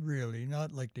 Not really,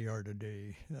 not like they are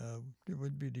today. There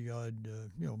would be the odd,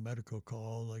 medical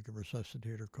call, like a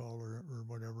resuscitator call or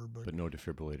whatever. But no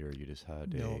defibrillator, you just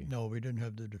had No, we didn't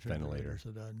have the ventilator.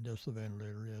 So that, just the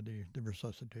ventilator, the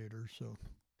resuscitator, so.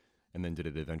 And then did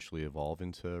it eventually evolve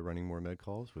into running more med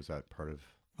calls? Was that part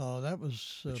of that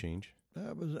was the change?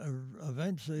 That was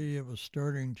eventually it was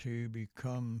starting to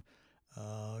become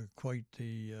quite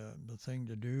the thing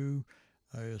to do.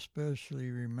 I especially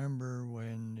remember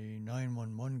when the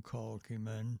 911 call came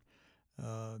in,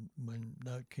 when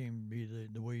that came to be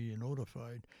the way you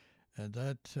notified. At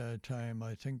that time,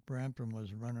 I think Brampton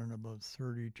was running about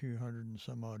 3,200 and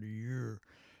some odd a year.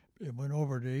 It went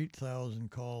over to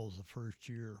 8,000 calls the first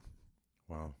year.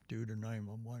 Wow. Due to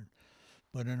 911.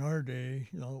 But in our day,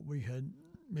 we had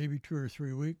maybe 2 or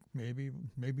 3 a week, maybe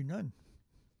none.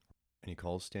 Any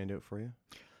calls stand out for you?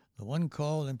 The one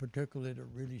call in particular that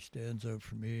really stands out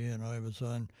for me, and I was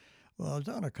on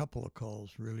a couple of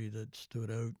calls really that stood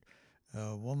out.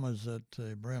 One was at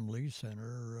the Bramalea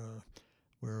Center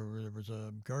where there was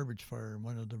a garbage fire in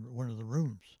one of the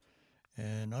rooms.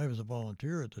 And I was a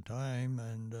volunteer at the time,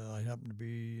 and I happened to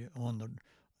be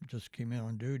just came in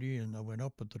on duty, and I went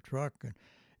up with the truck, and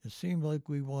it seemed like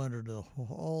we wandered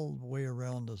all the way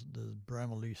around the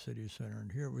Bramalea City Center,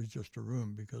 and here it was just a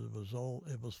room because it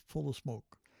was full of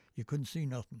smoke. You couldn't see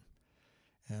nothing.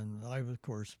 And of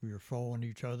course, we were following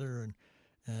each other,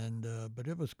 but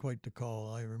it was quite the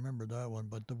call. I remember that one.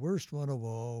 But the worst one of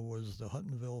all was the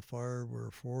Huttonville fire, where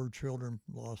 4 children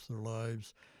lost their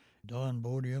lives. Don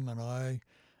Bodium and I,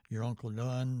 your Uncle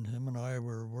Don, him and I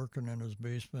were working in his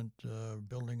basement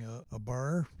building a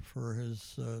bar for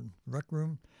his rec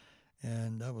room.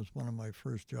 And that was one of my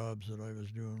first jobs that I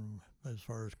was doing as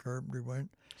far as carpentry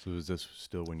went. So is this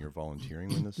still when you're volunteering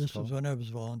when this This was when I was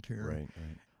volunteering. Right.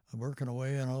 I'm working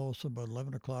away, and all of a sudden, about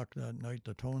 11 o'clock that night,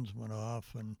 the tones went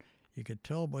off, and you could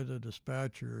tell by the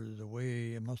dispatcher the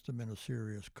way it must have been a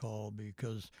serious call,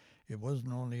 because it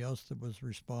wasn't only us that was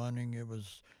responding, it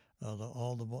was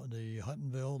all the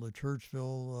Huttonville, the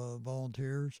Churchville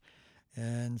volunteers.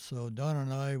 And so Don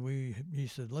and I, he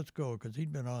said, let's go, because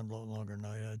he'd been on a lot longer than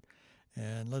I had.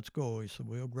 And let's go. He said,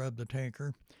 we'll grab the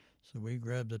tanker. So we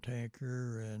grabbed the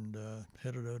tanker and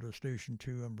headed out of Station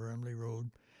 2 on Bramley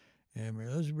Road. And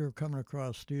as we were coming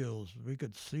across Steeles, we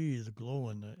could see the glow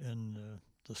in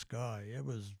the sky. It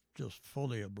was just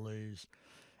fully ablaze.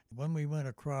 When we went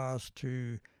across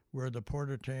to where the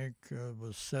porta tank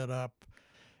was set up,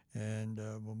 and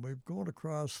when we were going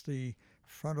across the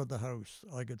front of the house,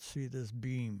 I could see this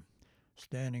beam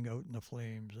standing out in the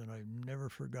flames, and I never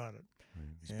forgot it. Right.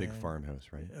 It's a big farmhouse,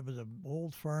 right? It was an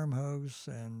old farmhouse,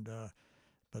 and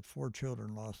but 4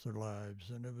 children lost their lives,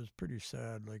 and it was pretty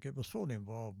sad. Like, it was fully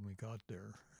involved when we got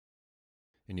there.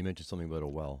 And you mentioned something about a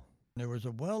well. There was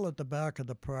a well at the back of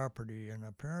the property, and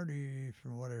apparently,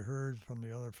 from what I heard from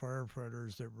the other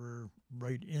firefighters that were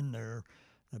right in there,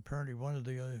 apparently one of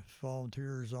the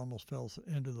volunteers almost fell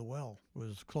into the well. It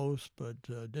was close, but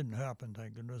didn't happen,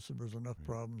 thank goodness. There was enough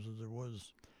problems as there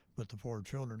was with the 4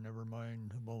 children, never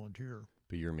mind a volunteer.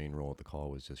 But your main role at the call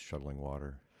was just shuttling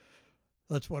water.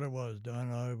 That's what it was. Don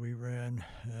and I, we ran,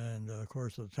 and of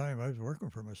course, at the time, I was working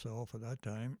for myself at that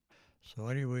time. So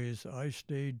anyways, I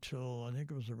stayed till, I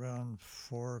think it was around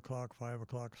 4 o'clock, 5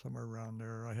 o'clock, somewhere around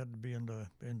there. I had to be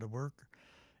into work.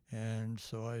 And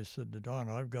so I said to Don,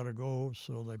 I've got to go.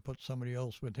 So they put somebody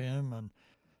else with him,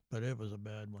 but it was a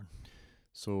bad one.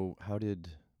 So how did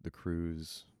the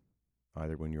crews,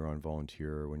 either when you were on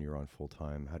volunteer or when you were on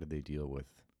full-time, how did they deal with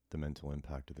the mental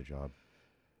impact of the job?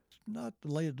 Not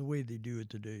the way they do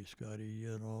it today, Scotty.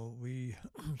 You know, we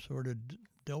sort of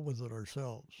dealt with it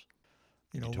ourselves.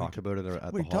 Did you talk about it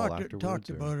at the hall afterwards? We talked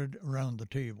about it around the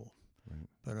table. Right.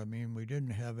 But, I mean, we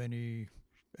didn't have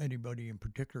anybody in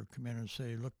particular come in and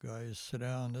say, look, guys, sit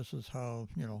down. This is how,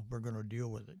 we're going to deal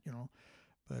with it,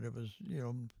 But it was,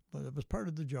 but it was part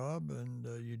of the job, and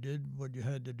you did what you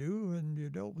had to do, and you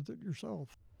dealt with it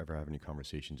yourself. Ever have any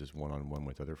conversations just one-on-one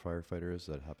with other firefighters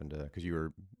that happened to, because you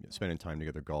were spending time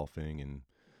together golfing and...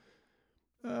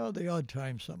 Well, the odd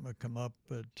time something would come up,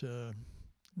 but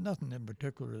nothing in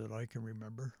particular that I can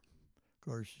remember. Of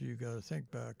course, you got to think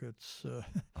back. It's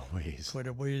quite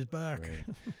a ways back. Right.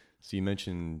 So you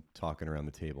mentioned talking around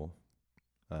the table.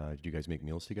 Did you guys make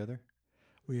meals together?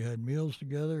 We had meals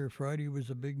together. Friday was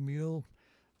a big meal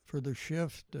for the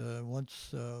shift.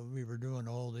 Once we were doing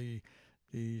all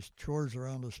these chores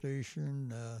around the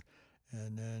station,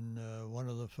 and then one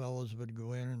of the fellows would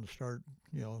go in and start,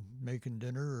 making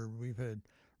dinner. Or we've had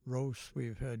roast,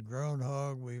 we've had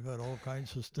groundhog, we've had all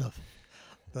kinds of stuff.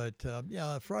 But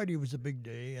Friday was a big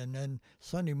day, and then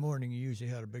Sunday morning you usually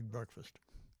had a big breakfast.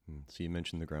 So you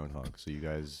mentioned the groundhog. So you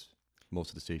guys, most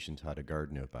of the stations had a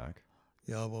garden out back.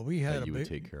 Yeah, well, we had that you would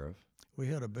take care of. We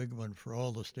had a big one for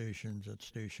all the stations at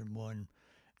Station 1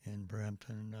 in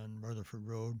Brampton on Rutherford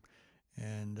Road.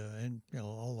 And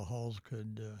all the halls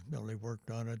could, they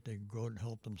worked on it. They could go out and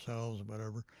help themselves,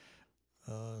 whatever.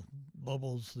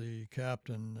 Bubbles, the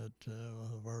captain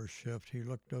of our shift, he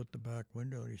looked out the back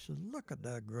window and he said, look at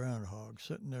that groundhog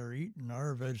sitting there eating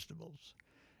our vegetables.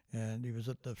 And he was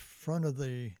at the front of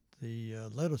the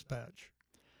lettuce patch.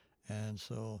 And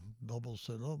so Bubbles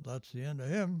said, oh, that's the end of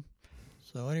him.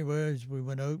 So anyways, we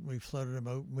went out, we flooded him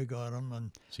out, and we got him.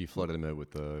 And so you flooded him out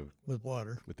with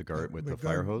water. With the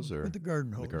fire hose? Or with the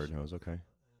garden hose. The garden hose, okay.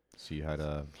 So you had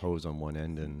a hose on one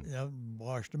end and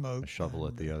washed him out. A shovel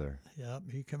at the other. Yeah,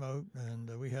 he came out,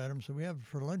 and we had him. So we had him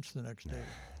for lunch the next day.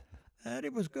 And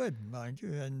it was good, mind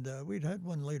you. And we'd had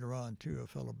one later on, too. A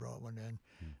fellow brought one in.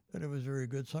 But it was very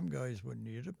good. Some guys wouldn't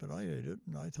eat it, but I ate it,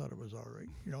 and I thought it was all right.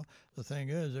 The thing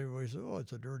is, everybody says, oh,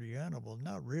 it's a dirty animal.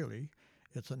 Not really.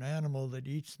 It's an animal that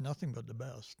eats nothing but the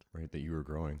best. Right, that you were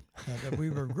growing. That we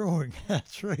were growing,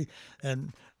 that's right.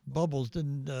 And Bubbles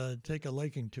didn't take a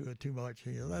liking to it too much.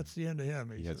 That's the end of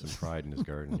him. He had some pride in his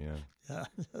garden, yeah.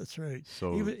 Yeah, that's right.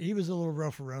 So he was a little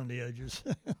rough around the edges.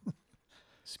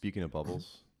 Speaking of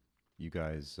Bubbles, you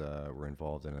guys were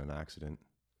involved in an accident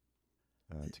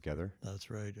together. That's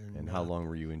right. And how long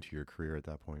were you into your career at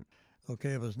that point? Okay,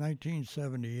 it was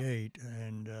 1978,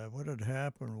 and what had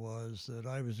happened was that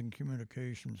I was in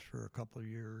communications for a couple of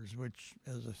years, which,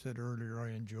 as I said earlier,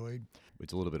 I enjoyed.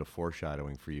 It's a little bit of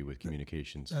foreshadowing for you with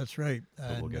communications. That's right.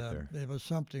 But we'll get there. It was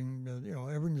something,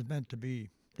 everything's meant to be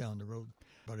down the road.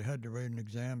 But I had to write an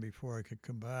exam before I could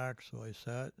come back, so I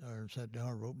sat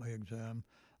down, wrote my exam.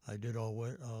 I did all,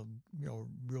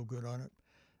 real good on it.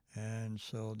 And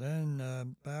so then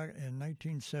back in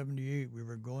 1978, we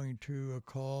were going to a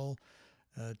call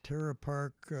at Terra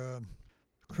Park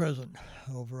Crescent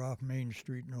over off Main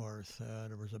Street North.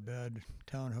 There was a bad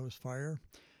townhouse fire.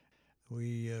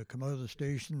 We come out of the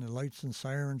station, the lights and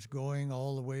sirens going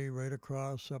all the way right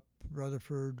across up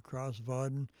Rutherford, across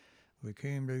Vauden. We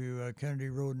came to Kennedy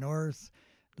Road North.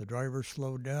 The driver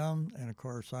slowed down, and of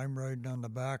course I'm riding on the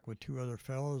back with 2 other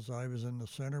fellows. I was in the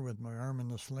center with my arm in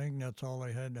the sling. That's all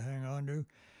I had to hang on to.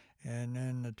 And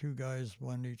then the 2 guys,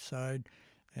 one each side,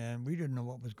 and we didn't know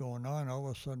what was going on. All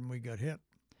of a sudden we got hit.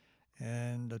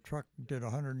 And the truck did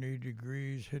 180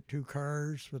 degrees, hit 2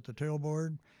 cars with the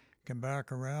tailboard, came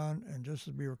back around, and just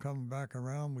as we were coming back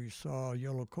around, we saw a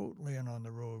yellow coat laying on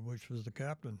the road, which was the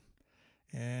captain.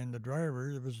 And the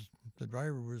driver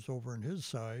was over on his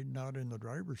side, not in the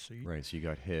driver's seat. Right, so you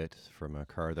got hit from a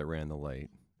car that ran the light,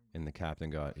 and the captain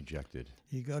got ejected.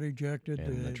 He got ejected.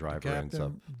 And the driver ends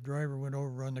up... driver went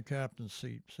over on the captain's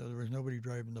seat, so there was nobody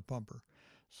driving the pumper.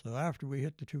 So after we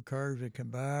hit the two cars, they come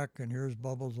back, and here's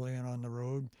Bubbles laying on the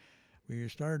road. We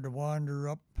started to wander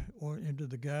up into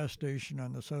the gas station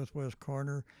on the southwest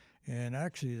corner, and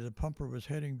actually the pumper was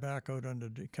heading back out onto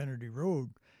Kennedy Road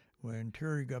when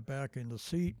Terry got back in the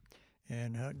seat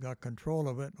and got control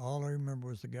of it. All I remember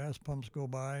was the gas pumps go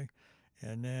by,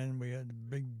 and then we had a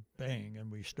big bang, and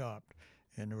we stopped.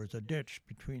 And there was a ditch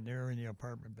between there and the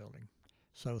apartment building,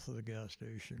 south of the gas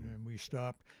station, and we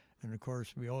stopped. And of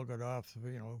course, we all got off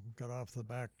the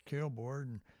back tailboard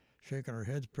and shaking our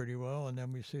heads pretty well. And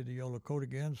then we see the yellow coat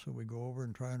again, so we go over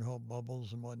and try and help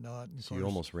Bubbles and whatnot. And so you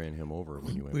almost ran him over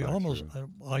when you went we back almost. through.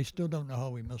 I still don't know how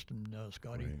we missed him,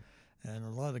 Scotty. Right. And a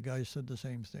lot of the guys said the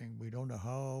same thing. We don't know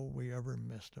how we ever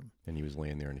missed him. And he was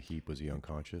laying there in a heap. Was he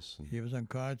unconscious? He was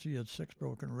unconscious. He had 6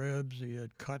 broken ribs. He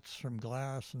had cuts from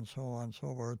glass and so on and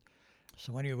so forth.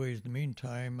 So anyways, in the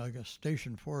meantime, I guess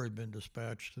Station 4 had been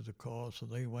dispatched to the call, so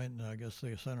they went, and I guess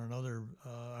they sent another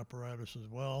apparatus as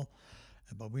well.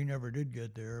 But we never did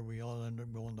get there. We all ended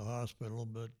up going to the hospital.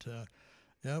 But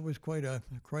yeah, it was quite a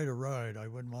ride. I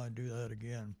wouldn't want to do that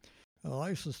again. Well,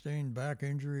 I sustained back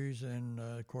injuries and,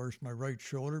 of course, my right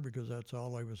shoulder, because that's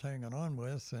all I was hanging on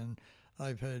with. And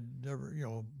I've had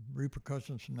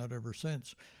repercussions from that ever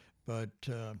since. But,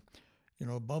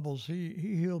 Bubbles, he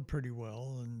healed pretty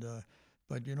well. And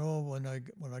but, when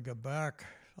I got back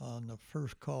on the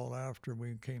first call after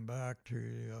we came back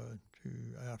to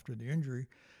after the injury,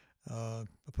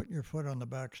 putting your foot on the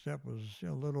back step was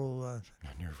a little,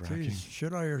 nerve-wracking.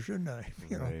 Should I or shouldn't I?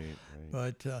 Right.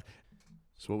 But...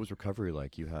 So what was recovery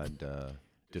like? You had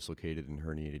dislocated and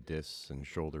herniated discs and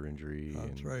shoulder injury.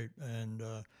 That's right. And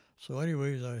so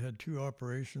anyways, I had 2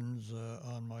 operations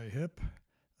on my hip,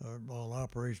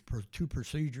 two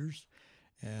procedures,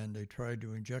 and they tried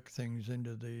to inject things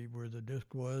into where the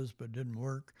disc was, but didn't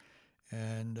work.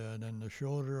 And then the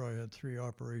shoulder, I had 3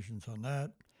 operations on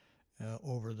that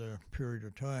over the period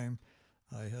of time.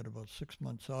 I had about 6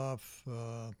 months off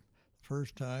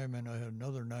first time, and I had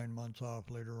another 9 months off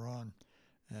later on.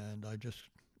 And I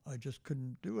just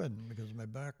couldn't do it because my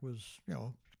back was,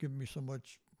 giving me so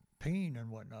much pain and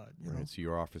whatnot. You know? So you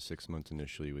were off for 6 months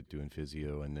initially with doing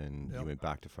physio, and then you went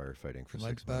back to firefighting for 6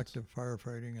 months. Back to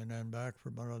firefighting, and then back for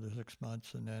about another 6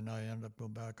 months, and then I ended up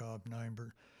going back off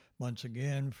 9 months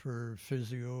again for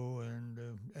physio and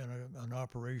an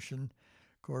operation.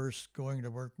 Of course, going to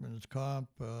workman's comp,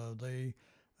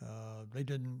 they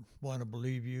didn't want to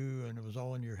believe you, and it was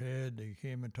all in your head. They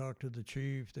came and talked to the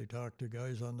chief. They talked to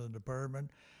guys on the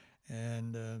department.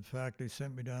 And in fact, they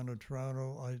sent me down to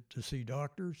Toronto to see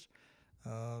doctors.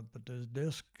 But the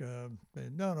disc,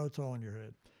 no, it's all in your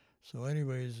head. So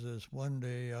anyways, this one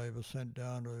day I was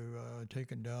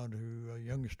taken down to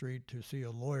Yonge Street to see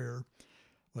a lawyer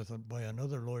by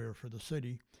another lawyer for the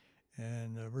city.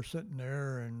 And we're sitting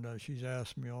there, and she's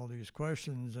asked me all these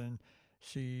questions, and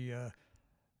she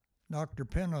knocked her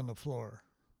pen on the floor.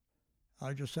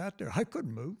 I just sat there. I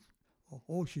couldn't move.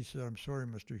 Oh, she said, "I'm sorry,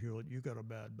 Mr. Hewlett, you got a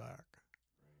bad back."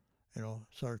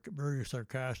 Very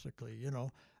sarcastically,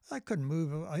 I couldn't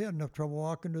move. I had enough trouble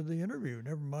walking to the interview,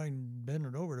 never mind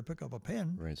bending over to pick up a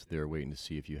pen. Right, so they were waiting to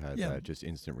see if you had that just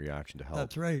instant reaction to help.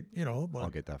 That's right, but I'll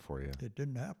get that for you. It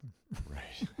didn't happen.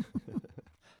 Right.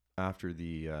 After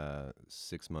the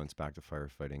 6 months back to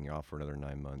firefighting, you off for another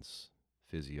 9 months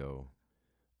physio.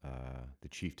 The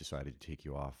chief decided to take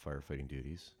you off firefighting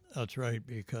duties. That's right,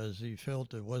 because he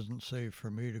felt it wasn't safe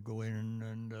for me to go in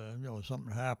and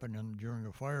something happened during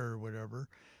a fire or whatever,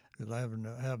 because I haven't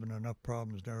having enough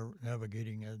problems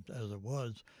navigating it as it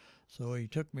was. So he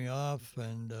took me off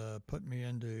and put me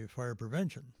into fire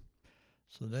prevention.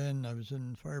 So then I was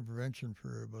in fire prevention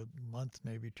for about a month,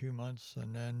 maybe 2 months,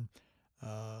 and then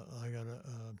I got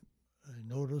I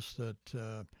noticed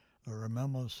that. A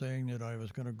memo saying that I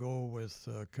was going to go with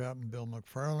Captain Bill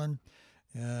McFarland,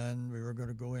 and we were going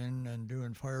to go in and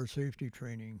doing fire safety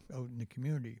training out in the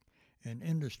community and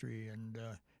industry and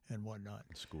whatnot.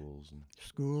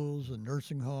 Schools and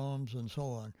nursing homes and so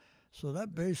on. So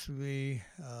that basically,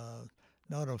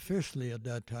 not officially at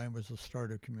that time, was the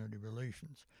start of community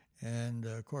relations. And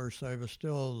of course, I was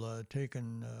still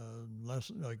taking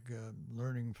lessons,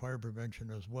 learning fire prevention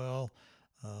as well.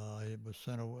 I was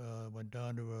went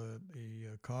down to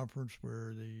a conference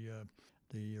where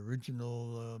the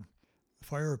original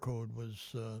fire code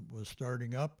was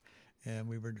starting up, and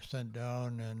we were sent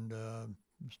down and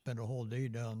spent a whole day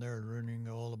down there learning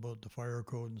all about the fire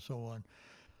code and so on.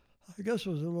 I guess it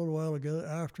was a little while ago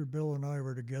after Bill and I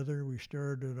were together. We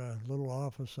started a little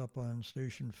office up on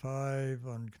Station 5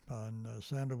 on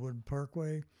Sandalwood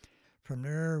Parkway. From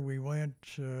there, we went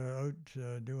out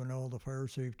doing all the fire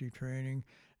safety training.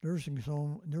 Nursing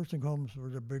homes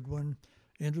was a big one.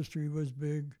 Industry was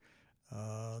big.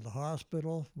 The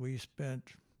hospital, we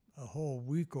spent a whole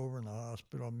week over in the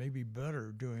hospital, maybe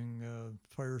better, doing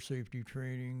fire safety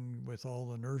training with all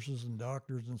the nurses and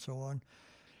doctors and so on.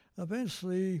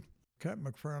 Eventually, Captain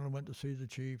McFarland went to see the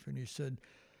chief, and he said,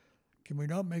 "Can we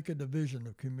not make a division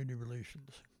of community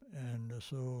relations?" And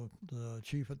so the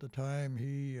chief at the time,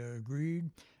 he agreed,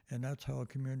 and that's how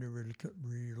community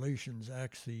relations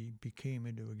actually became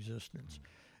into existence.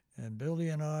 And Billy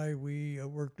and I, we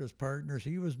worked as partners.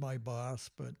 He was my boss,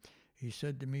 but he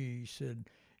said to me, he said,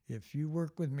 "If you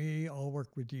work with me, I'll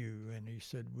work with you." And he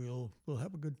said, we'll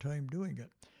have a good time doing it.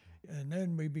 And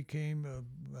then we became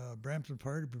Brampton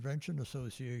Fire Prevention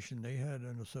Association. They had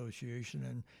an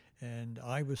association, and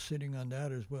I was sitting on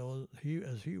that as well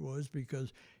as he was,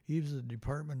 because he was a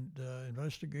department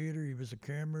investigator. He was a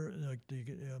cameraman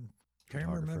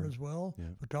as well,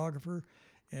 photographer,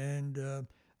 and an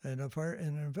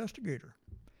investigator.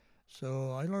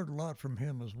 So I learned a lot from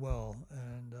him as well.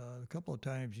 And a couple of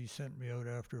times he sent me out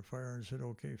after a fire and said,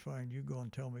 "Okay, fine, you go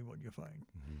and tell me what you find."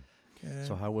 Mm-hmm.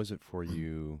 So how was it for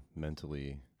you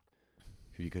mentally?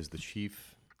 Because the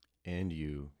chief and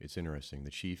you, it's interesting,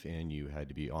 the chief and you had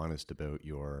to be honest about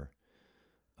your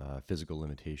physical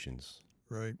limitations.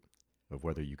 Right. Of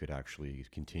whether you could actually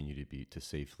continue to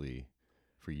safely,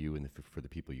 for you and for the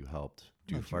people you helped,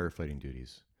 do That's firefighting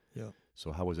duties. Yeah.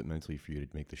 So how was it mentally for you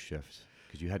to make the shift?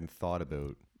 Because you hadn't thought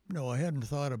about... No, I hadn't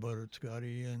thought about it,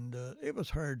 Scotty, and it was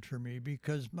hard for me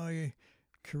because my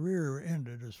career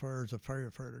ended as far as a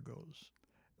firefighter goes.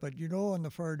 But you know, in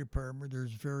the fire department,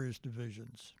 there's various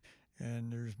divisions,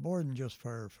 and there's more than just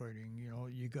firefighting. You know,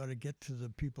 you got to get to the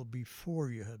people before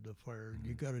you had the fire.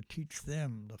 You got to teach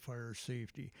them the fire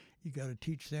safety. You got to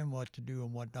teach them what to do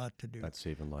and what not to do. That's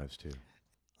saving lives too.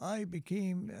 I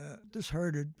became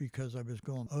disheartened because I was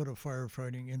going out of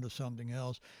firefighting into something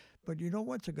else. But you know,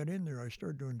 once I got in there, I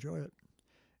started to enjoy it.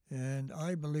 And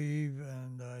I believe,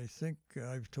 and I think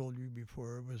I've told you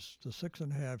before, it was the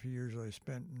 6.5 years I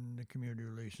spent in the community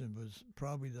relations was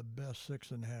probably the best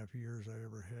 6.5 years I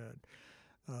ever had.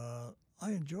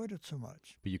 I enjoyed it so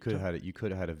much. But you could have had it. You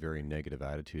could have had a very negative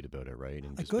attitude about it, right?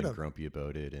 And just been grumpy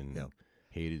about it and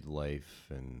hated life.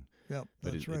 And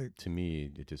that's right. To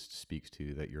me, it just speaks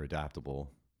to that you're adaptable.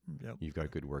 Yep. You've got a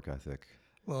good work ethic.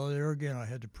 Well, there again, I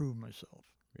had to prove myself.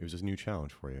 It was a new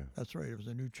challenge for you. That's right. It was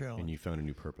a new challenge. And you found a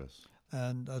new purpose.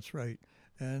 And that's right.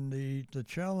 And the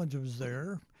challenge was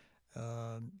there.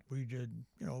 We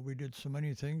did so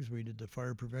many things. We did the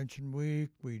Fire Prevention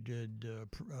Week. We did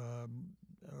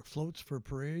floats for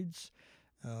parades.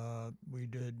 We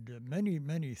did many,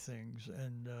 many things.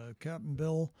 And Captain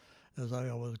Bill, as I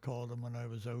always called him when I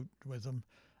was out with him,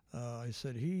 I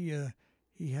said he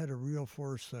had a real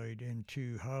foresight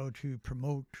into how to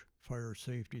promote fire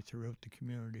safety throughout the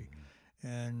community. Mm-hmm.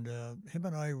 And him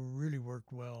and I really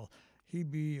worked well.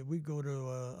 We'd go to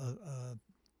a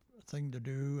thing to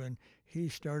do, and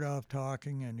he'd start off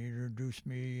talking and he'd introduce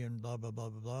me and blah, blah, blah,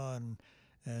 blah, blah. And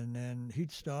then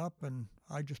he'd stop and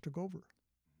I just took over.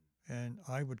 And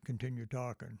I would continue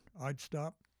talking. I'd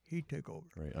stop, he'd take over.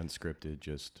 Right, unscripted,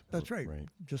 just... That's right,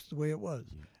 just the way it was.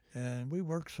 Yeah. And we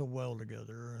worked so well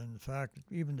together. And in fact,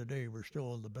 even today, we're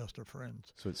still the best of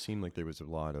friends. So it seemed like there was a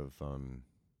lot of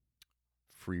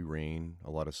free reign, a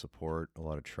lot of support, a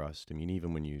lot of trust. I mean,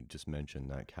 even when you just mentioned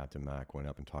that Captain Mac went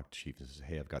up and talked to Chief and says,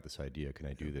 "Hey, I've got this idea. Can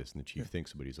I do this?" And the Chief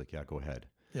thinks about it. He's like, "Yeah, go ahead."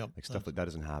 Yeah, like stuff like that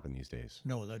doesn't happen these days.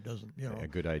 No, that doesn't. You know, a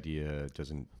good idea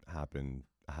doesn't happen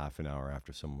a half an hour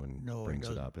after someone brings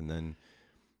it up. And then,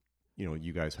 you know,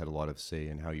 you guys had a lot of say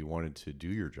in how you wanted to do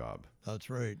your job. That's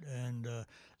right. And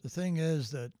the thing is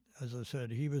that, as I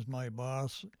said, he was my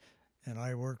boss and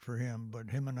I worked for him, but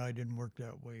him and I didn't work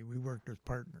that way. We worked as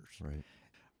partners. Right.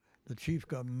 The chief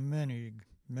got many,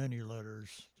 many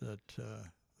letters that,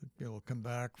 come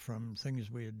back from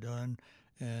things we had done,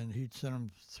 and he'd send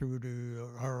them through to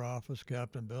our office,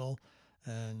 Captain Bill,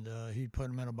 and he'd put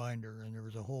them in a binder, and there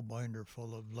was a whole binder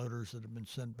full of letters that had been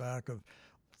sent back of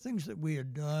things that we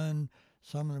had done.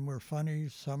 Some of them were funny,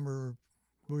 some were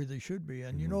where they should be.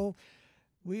 And, you know,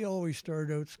 we always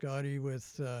start out, Scotty,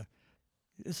 with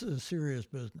this is a serious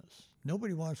business.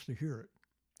 Nobody wants to hear it.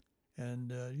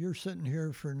 And you're sitting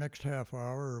here for the next half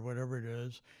hour or whatever it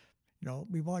is. You know,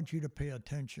 we want you to pay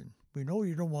attention. We know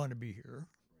you don't want to be here,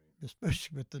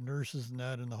 especially with the nurses and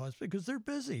that in the hospital, because they're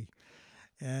busy.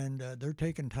 And they're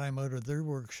taking time out of their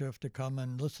work shift to come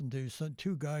and listen to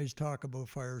two guys talk about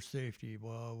fire safety.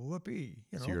 Well, whoopee.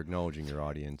 So you're acknowledging your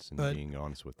audience and being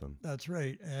honest with them. That's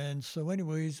right. And so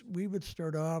anyways, we would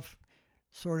start off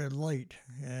sort of light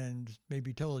and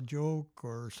maybe tell a joke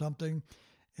or something.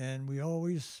 And we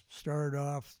always started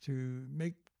off to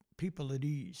make people at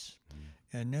ease.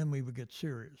 And then we would get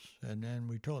serious. And then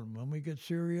we told them, when we get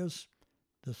serious,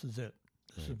 this is it.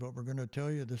 This is what we're going to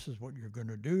tell you. This is what you're going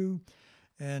to do.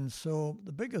 And so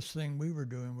the biggest thing we were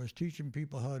doing was teaching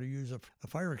people how to use a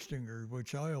fire extinguisher,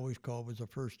 which I always call was a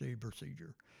first aid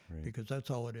procedure, because that's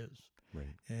all it is.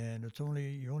 Right. And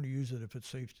you only use it if it's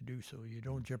safe to do so. You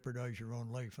don't jeopardize your own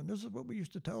life. And this is what we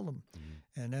used to tell them.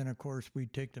 Mm-hmm. And then, of course,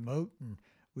 we'd take them out and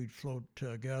we'd float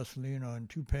gasoline on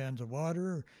 2 pans of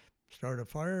water, start a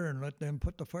fire, and let them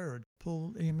put the fire,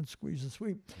 pull, aim, and squeeze and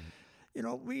sweep. Mm-hmm. You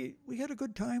know, we had a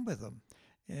good time with them.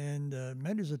 And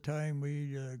many a time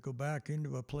we go back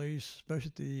into a place,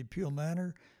 especially the Peel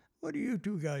Manor. What are you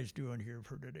two guys doing here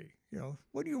for today? You know,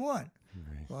 what do you want?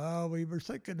 Right. Well, we were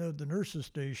thinking of the nurses'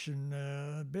 station,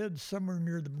 beds somewhere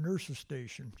near the nurses'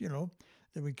 station, you know,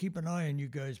 that we keep an eye on you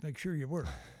guys, make sure you work.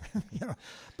 You know,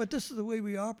 but this is the way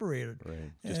we operated.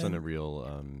 Right. Just on a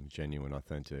real, genuine,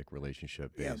 authentic,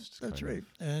 relationship-based. Yeah, that's right.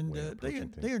 And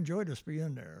they enjoyed us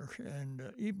being there.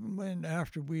 And even when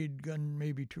after we'd done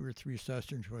maybe 2 or 3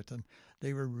 sessions with them,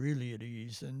 they were really at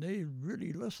ease and they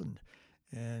really listened.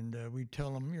 And we'd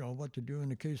tell them, you know, what to do in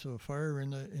the case of a fire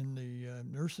in the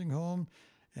nursing home,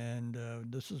 and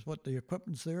this is what the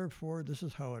equipment's there for. This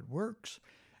is how it works,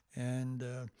 and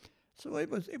so it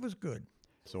was good.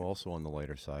 So also on the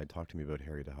lighter side, talk to me about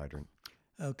Harry the Hydrant.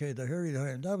 Okay, the Harry the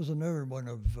Hydrant. That was another one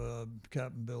of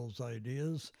Captain Bill's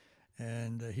ideas,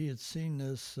 and he had seen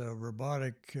this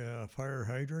robotic fire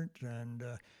hydrant, and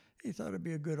he thought it'd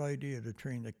be a good idea to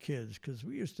train the kids, because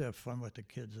we used to have fun with the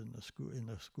kids in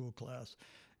the school class,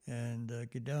 and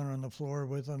get down on the floor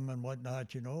with them and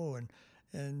whatnot, you know,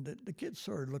 and the kids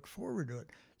sort of looked forward to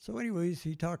it. So anyways,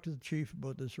 he talked to the chief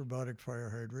about this robotic fire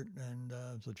hydrant, and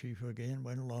the chief again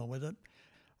went along with it.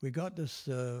 We got this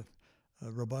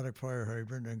robotic fire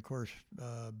hydrant, and of course,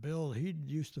 Bill, he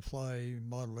used to fly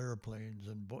model airplanes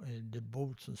and did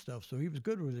boats and stuff, so he was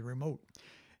good with the remote.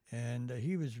 And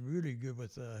he was really good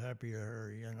with Happy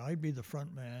Harry. And I'd be the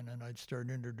front man, and I'd start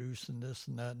introducing this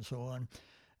and that and so on.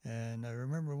 And I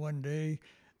remember one day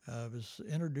I was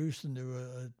introduced into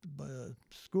a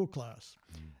school class,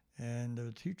 and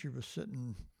the teacher was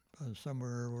sitting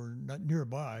somewhere or not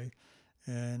nearby,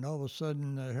 and all of a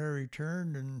sudden Harry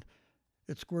turned and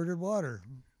it squirted water,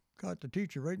 caught the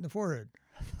teacher right in the forehead.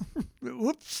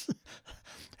 Whoops.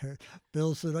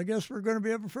 Bill said, I guess we're going to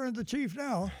be up in front of the chief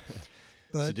now.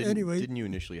 But so anyway, didn't you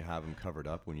initially have him covered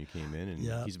up when you came in?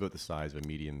 And he's about the size of a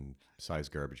medium-sized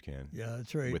garbage can. Yeah,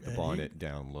 that's right. With the bonnet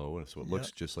down low, so it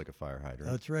looks just like a fire hydrant.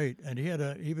 That's right. And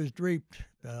he was draped.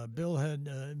 Bill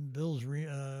had Bill's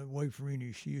wife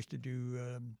Renee. She used to do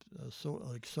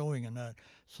sewing and that,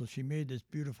 so she made this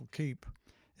beautiful cape,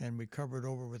 and we covered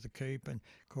over with the cape. And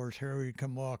of course, Harry would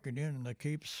come walking in, and the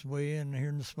cape swaying here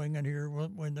and the swinging here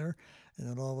when there, and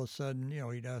then all of a sudden, you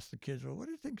know, he'd ask the kids, "Well, what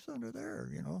do you think's under there?"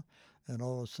 You know. And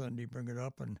all of a sudden he'd bring it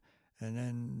up, and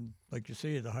then, like you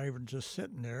say, the hydrant's just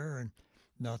sitting there and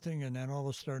nothing, and then all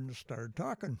of a sudden it started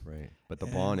talking. Right. But the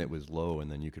bonnet was low,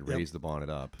 and then you could raise the bonnet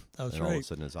up. That's and right. all of a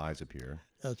sudden his eyes appear.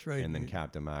 That's right. And then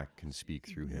Captain Mac can speak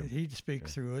through him. He'd speak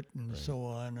through it and so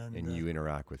on. And you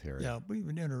interact with Harry. Yeah, we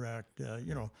would interact,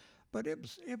 you know. But it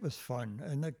was fun,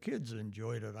 and the kids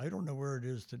enjoyed it. I don't know where it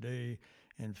is today.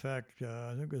 In fact,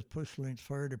 I think it was Push Links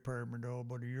Fire Department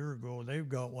about a year ago. They've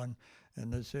got one,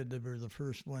 and they said they were the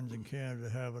first ones in Canada to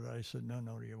have it. I said,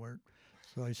 no, you weren't.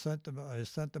 So I sent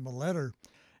them a letter,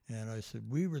 and I said,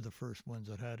 we were the first ones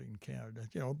that had it in Canada.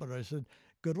 You know, but I said,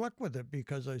 good luck with it,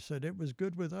 because I said it was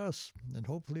good with us, and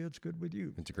hopefully it's good with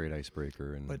you. It's a great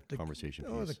icebreaker and conversation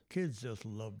piece. Oh, the kids just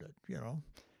loved it, you know.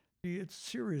 It's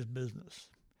serious business,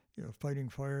 you know, fighting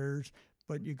fires,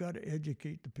 but you got to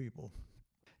educate the people,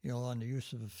 you know, on the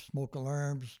use of smoke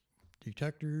alarms,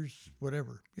 detectors,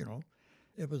 whatever, you know.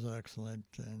 It was excellent,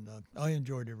 and I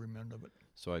enjoyed every minute of it.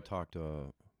 So I talked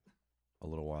a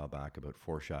little while back about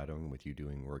foreshadowing with you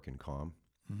doing work in comm,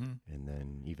 and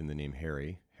then even the name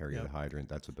Harry the Hydrant,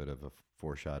 that's a bit of a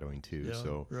foreshadowing too. Yeah,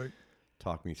 so right.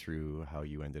 Talk me through how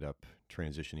you ended up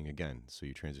transitioning again. So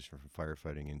you transitioned from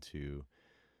firefighting into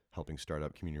helping start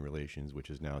up community relations, which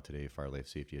is now today Fire Life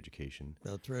Safety Education.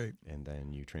 That's right. And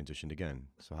then you transitioned again.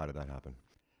 So how did that happen?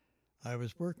 I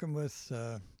was working with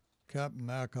Captain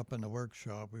Mac up in the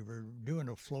workshop. We were doing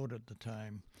a float at the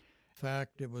time. In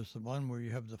fact, it was the one where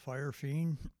you have the fire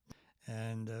fiend,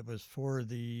 and it was for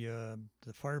the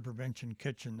fire prevention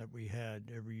kitchen that we had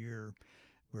every year,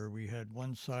 where we had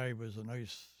one side was a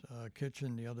nice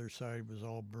kitchen, the other side was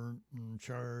all burnt and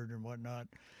charred and whatnot.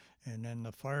 And then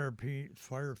the fire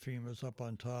fiend was up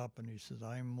on top, and he says,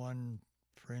 I'm one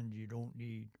friend you don't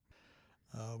need.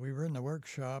 We were in the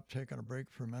workshop taking a break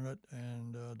for a minute,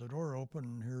 and the door opened,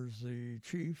 and here's the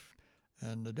chief,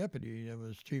 and the deputy. It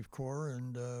was Chief Corr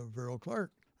and Viral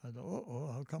Clark. I thought,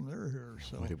 how come they're here?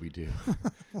 So What did we do?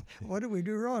 what did we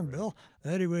do wrong, Bill?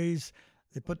 Anyways,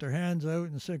 they put their hands out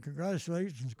and said,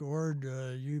 congratulations, Gord.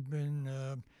 You've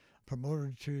been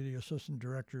promoted to the Assistant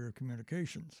Director of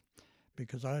Communications.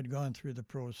 Because I had gone through the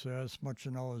process, much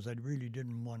and all as I really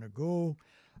didn't want to go.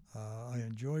 I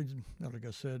enjoyed, like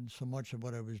I said, so much of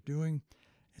what I was doing.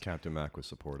 Captain Mac was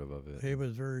supportive of it. He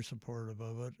was very supportive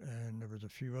of it, and there was a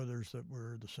few others that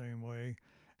were the same way.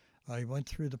 I went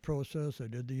through the process. I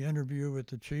did the interview with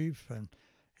the chief, and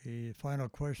the final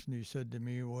question he said to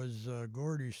me was,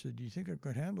 Gord, he said, do you think I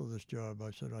could handle this job?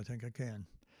 I said, I think I can.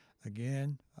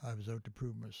 Again, I was out to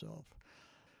prove myself.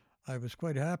 I was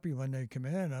quite happy when they came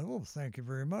in. Thank you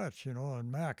very much,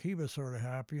 And Mac, he was sort of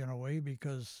happy in a way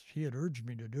because he had urged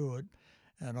me to do it.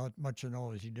 And not much and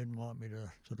all as he didn't want me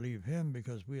to leave him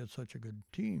because we had such a good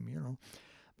team,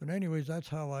 But anyways, that's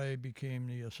how I became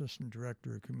the Assistant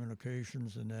Director of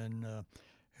Communications. And then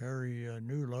Harry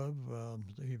Newlove,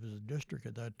 he was a district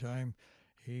at that time.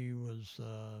 He was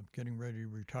getting ready to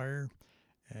retire.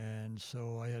 And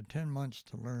so I had 10 months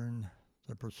to learn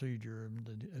the procedure of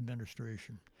the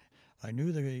administration. I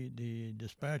knew the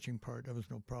dispatching part, that was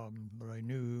no problem, but I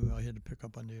knew I had to pick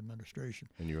up on the administration.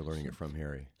 And you were learning it from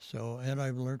Harry. And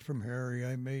I've learned from Harry.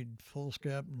 I made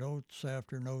foolscap notes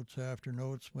after notes after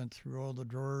notes, went through all the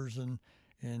drawers and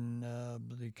in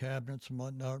the cabinets and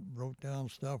whatnot, wrote down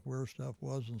stuff, where stuff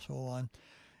was and so on.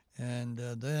 And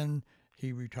then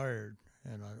he retired.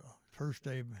 And first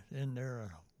day in there,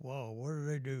 wow, what did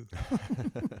I do?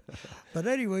 But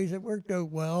anyways, it worked out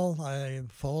well. I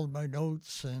followed my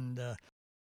notes, and a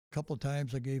couple of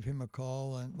times I gave him a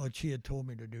call, and what he had told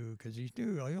me to do, because he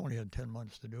knew I only had 10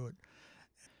 months to do it.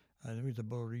 And it was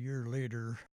about a year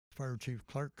later, Fire Chief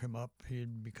Clark came up. He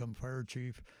had become fire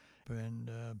chief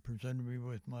and presented me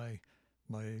with my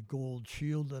gold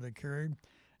shield that I carried.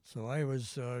 So I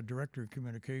was Director of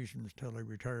Communications till I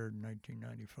retired in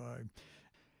 1995.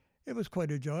 It was quite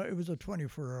a job. It was a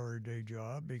 24-hour a day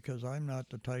job because I'm not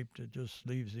the type that just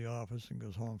leaves the office and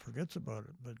goes home and forgets about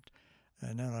it.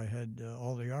 And then I had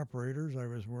all the operators I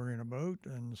was worrying about,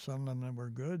 and some of them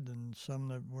were good, and some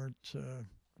that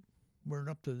weren't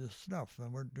up to the snuff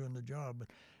and weren't doing the job.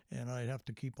 And I'd have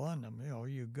to keep on them.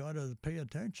 You got to pay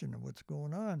attention to what's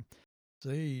going on.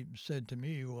 They said to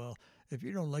me, well, if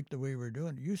you don't like the way we're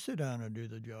doing it, you sit down and do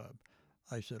the job.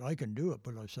 I said, I can do it,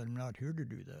 but I said, I'm not here to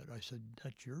do that. I said,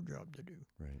 that's your job to do.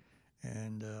 Right.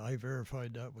 And I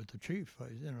verified that with the chief.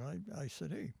 I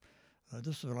said, hey,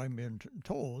 this is what I'm being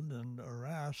told or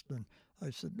asked. And I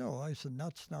said, no. I said,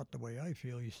 that's not the way I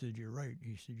feel. He said, you're right.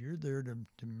 He said, you're there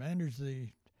to manage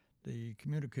the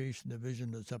communication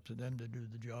division. It's up to them to do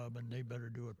the job, and they better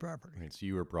do it properly. Right. So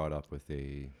you were brought up with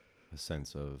a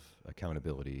sense of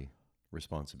accountability,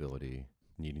 responsibility,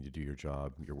 needing to do your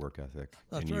job, your work ethic,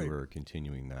 That's and you right. were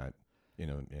continuing that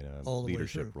in a All the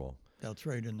leadership role. That's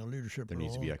right, in the leadership There role.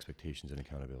 needs to be expectations and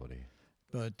accountability.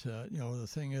 But, the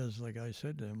thing is, like I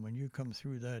said to him, when you come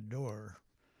through that door,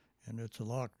 and it's a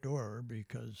locked door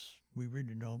because we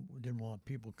really didn't want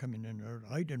people coming in and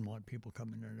out. I didn't want people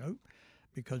coming in and out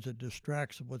because it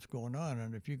distracts what's going on.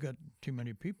 And if you got too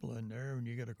many people in there and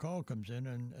you get a call comes in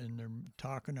and they're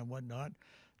talking and whatnot,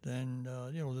 then,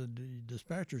 the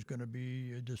dispatcher's going to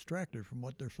be distracted from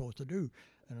what they're supposed to do.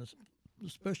 And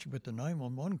especially with the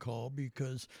 911 call,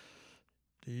 because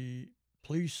the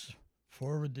police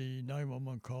forward the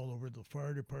 911 call over to the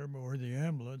fire department or the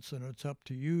ambulance, and it's up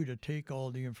to you to take all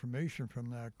the information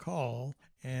from that call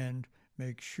and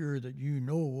make sure that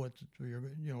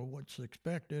what's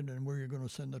expected and where you're going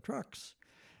to send the trucks.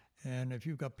 And if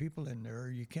you've got people in there,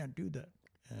 you can't do that.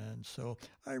 And so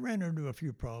I ran into a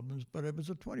few problems, but it was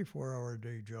a 24-hour a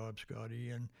day job, Scotty,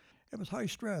 and it was high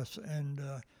stress. And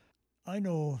I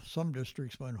know some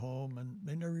districts went home and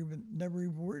they never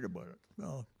even worried about it.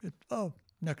 Well,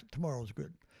 tomorrow's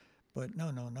good, but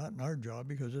no, not in our job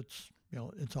because it's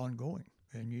ongoing,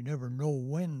 and you never know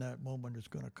when that moment is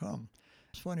going to come.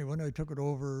 It's funny, when I took it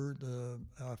over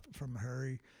from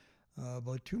Harry,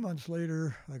 about 2 months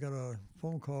later, I got a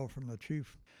phone call from the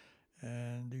chief.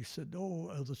 And he said,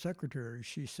 the secretary,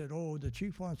 she said, the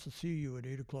chief wants to see you at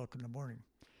 8 o'clock in the morning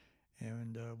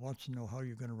and wants to know how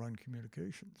you're going to run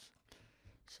communications.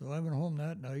 So I went home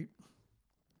that night,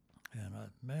 and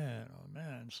man,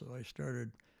 so I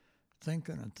started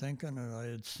thinking, and I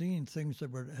had seen things that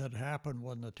had happened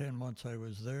in the 10 months I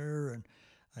was there, and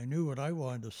I knew what I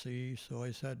wanted to see, so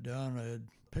I sat down. I had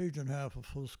a page and a half of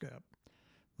foolscap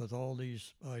with all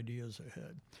these ideas I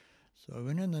had. So I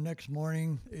went in the next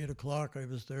morning, 8 o'clock, I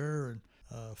was there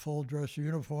in full dress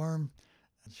uniform.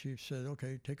 And she said,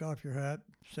 okay, take off your hat,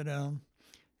 sit down.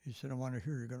 He said, I want to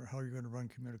hear how you're going to run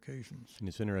communications. And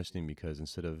it's interesting because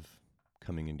instead of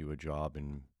coming into a job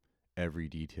and every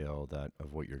detail that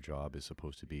of what your job is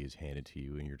supposed to be is handed to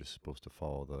you and you're just supposed to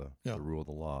follow the rule of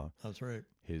the law. That's right.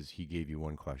 He gave you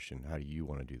one question: how do you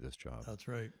want to do this job? That's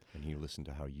right. And he listened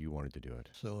to how you wanted to do it.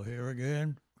 So here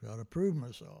again, got to prove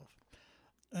myself.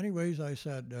 Anyways, I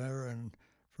sat there, and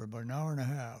for about an hour and a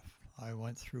half, I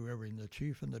went through everything. The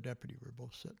chief and the deputy were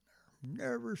both sitting there.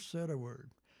 Never said a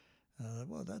word.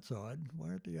 Well, that's odd. Why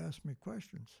aren't they asking me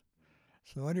questions?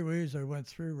 So anyways, I went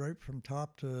through right from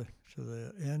top to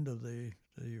the end of the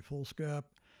foolscap,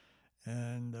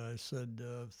 and I said,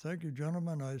 thank you,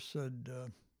 gentlemen. I said,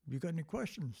 you got any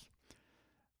questions?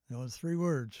 There was 3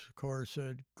 words. Cora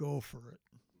said, go for it.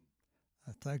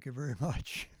 Thank you very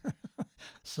much.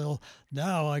 So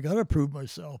now I got to prove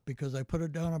myself because I put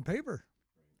it down on paper.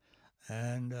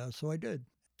 And so I did.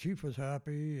 Chief was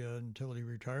happy until he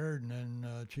retired, and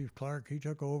then Chief Clark, he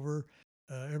took over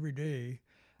every day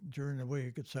during the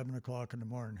week at 7 o'clock in the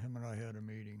morning. Him and I had a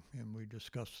meeting, and we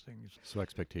discussed things. So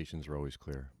expectations were always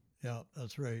clear. Yeah,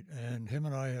 that's right. And him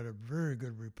and I had a very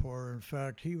good rapport. In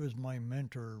fact, he was my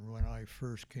mentor when I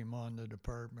first came on the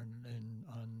department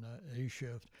on A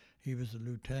shift. He was a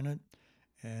lieutenant,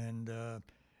 and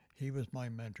he was my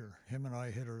mentor. Him and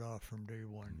I hit it off from day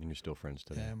one. And you're still friends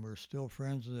today. And we're still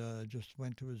friends. Just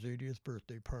went to his 80th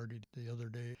birthday party the other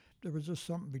day. There was just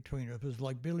something between it. It was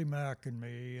like Billy Mack and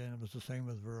me, and it was the same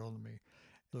with Verl and me.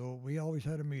 So we always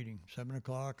had a meeting. 7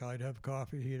 o'clock, I'd have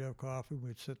coffee, he'd have coffee.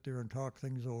 We'd sit there and talk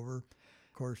things over.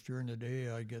 Of course, during the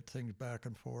day, I'd get things back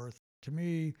and forth. To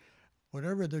me,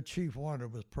 whatever the chief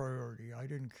wanted was priority. I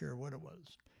didn't care what it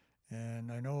was.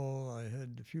 And I know I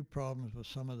had a few problems with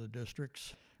some of the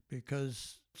districts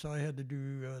because I had to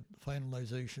do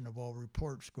finalization of all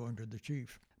reports going to the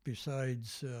chief,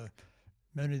 besides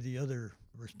many of the other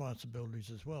responsibilities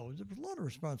as well. There was a lot of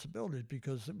responsibilities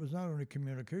because it was not only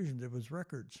communications, it was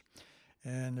records.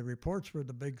 And the reports were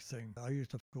the big thing. I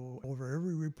used to go over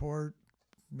every report,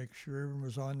 make sure everyone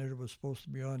was on there that was supposed to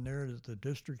be on there, that the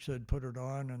districts had put it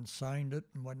on and signed it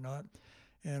and whatnot.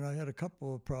 And I had a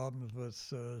couple of problems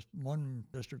with one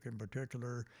district in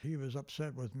particular. He was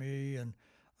upset with me, and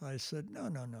I said, no.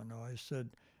 I said,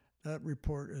 that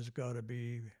report has got to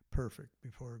be perfect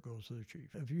before it goes to the chief.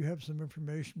 If you have some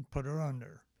information, put it on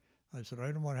there. I said,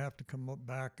 I don't want to have to come up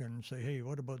back and say, hey,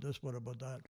 what about this, what about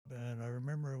that? And I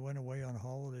remember I went away on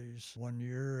holidays one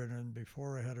year, and then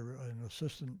before I had an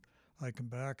assistant, I come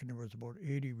back and there was about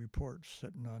 80 reports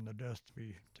sitting on the desk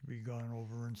to be gone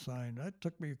over and signed. That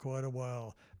took me quite a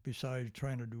while, besides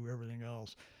trying to do everything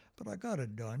else. But I got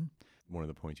it done. One of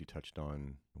the points you touched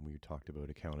on when we talked about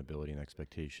accountability and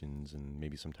expectations and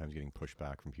maybe sometimes getting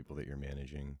pushback from people that you're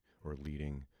managing or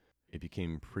leading, it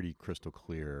became pretty crystal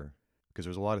clear because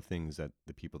there's a lot of things that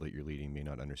the people that you're leading may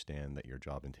not understand that your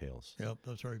job entails. Yep,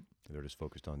 that's right. They're just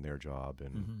focused on their job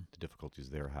and the difficulties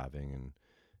they're having, and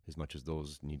as much as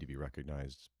those need to be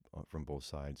recognized from both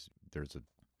sides, there's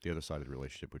the other side of the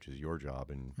relationship, which is your job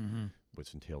and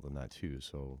what's entailed in that too.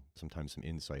 So sometimes some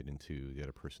insight into the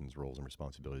other person's roles and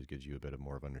responsibilities gives you a bit of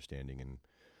more of understanding and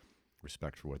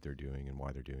respect for what they're doing and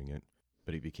why they're doing it.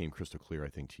 But it became crystal clear, I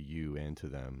think, to you and to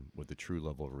them what the true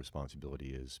level of responsibility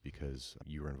is because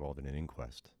you were involved in an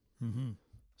inquest.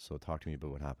 So talk to me about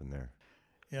what happened there.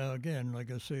 Yeah, again,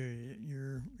 like I say,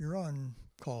 you're on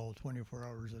call 24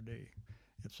 hours a day.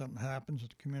 If something happens at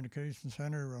the communication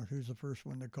center, who's the first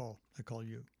one they call? They call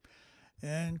you.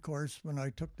 And of course, when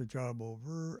I took the job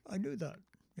over, I knew that.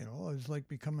 You know, it was like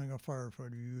becoming a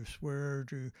firefighter. You swear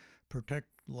to protect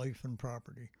life and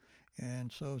property.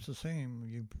 And so it's the same.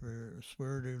 You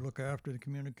swear to look after the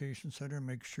communication center,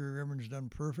 make sure everything's done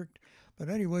perfect. But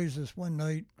anyways, this one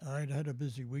night, I'd had a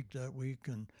busy week that week,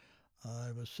 and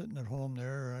I was sitting at home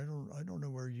there. I don't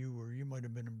know where you were. You might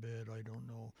have been in bed. I don't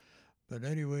know. But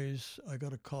anyways, I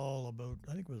got a call about,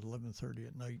 I think it was 11:30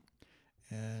 at night,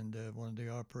 and one of the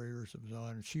operators that was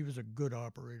on, and she was a good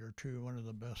operator too, one of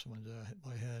the best ones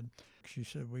I had. She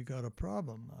said, we got a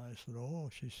problem. I said, oh.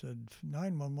 She said,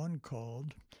 911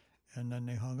 called, and then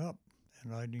they hung up,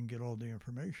 and I didn't get all the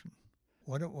information.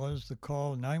 What it was, the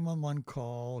 911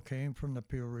 call came from the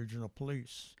Peel Regional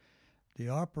Police. The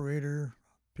operator,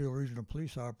 Peel Regional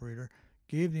Police operator,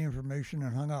 gave the information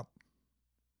and hung up,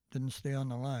 didn't stay on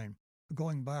the line.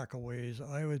 Going back a ways,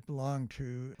 I would belong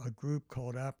to a group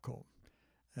called APCO,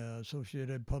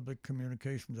 Associated Public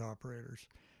Communications Operators,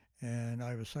 and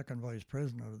I was second vice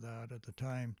president of that at the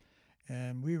time,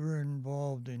 and we were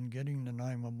involved in getting the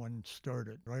 911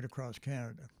 started right across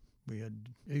Canada. We had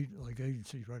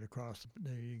agencies right across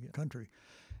the country.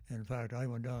 In fact, I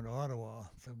went down to Ottawa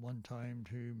at one time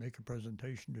to make a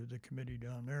presentation to the committee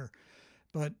down there.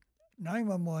 But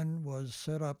 911 was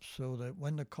set up so that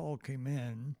when the call came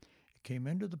in, it came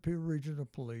into the Peel Regional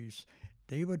Police.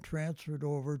 They would transfer it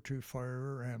over to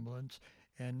fire or ambulance,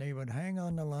 and they would hang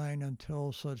on the line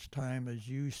until such time as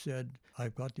you said,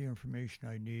 I've got the information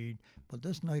I need. But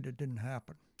this night it didn't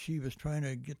happen. She was trying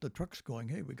to get the trucks going.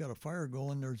 Hey, we got a fire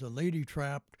going. There's a lady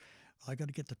trapped. I got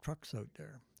to get the trucks out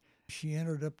there. She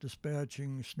ended up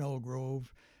dispatching Snellgrove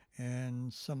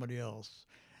and somebody else.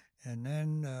 And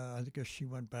then I guess she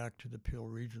went back to the Peel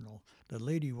Regional. The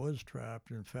lady was trapped.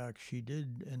 In fact, she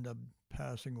did end up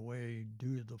passing away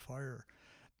due to the fire.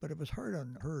 But it was hard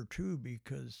on her, too,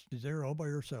 because she's there all by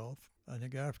herself. I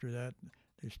think after that,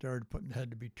 they started had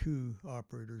to be 2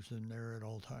 operators in there at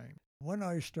all times. When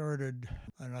I started,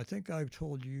 and I think I've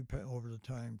told you over the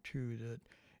time, too, that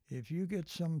if you get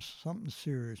something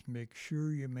serious, make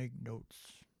sure you make notes.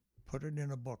 Put it in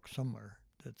a book somewhere,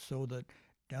 so that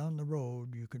down the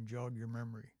road you can jog your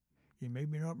memory. You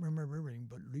maybe not remember everything,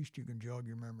 but at least you can jog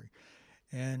your memory.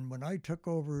 And when I took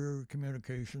over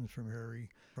communications from Harry,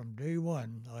 from day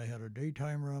one, I had a day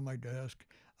timer on my desk.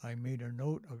 I made a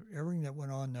note of everything that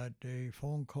went on that day,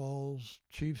 phone calls,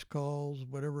 chief's calls,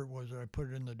 whatever it was, I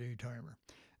put it in the day timer.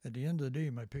 At the end of the day,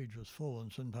 my page was full,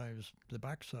 and sometimes the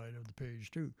backside of the page,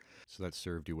 too. So that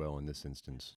served you well in this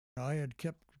instance. I had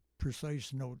kept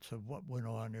precise notes of what went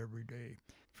on every day.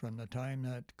 From the time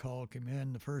that call came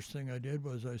in, the first thing I did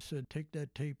was I said, take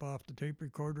that tape off the tape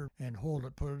recorder and hold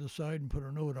it, put it aside, and put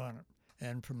a note on it.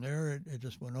 And from there, it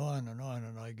just went on, and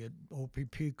I get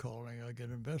OPP calling, I get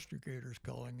investigators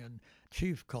calling, and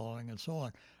chief calling, and so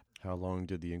on. How long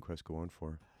did the inquest go on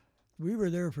for? We were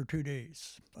there for 2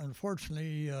 days.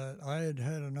 Unfortunately, I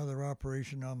had another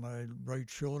operation on my right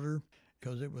shoulder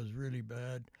because it was really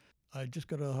bad. I just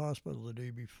got out of the hospital the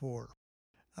day before.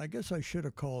 I guess I should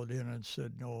have called in and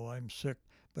said, no, I'm sick.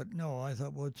 But no, I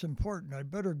thought, well, it's important. I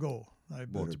better go.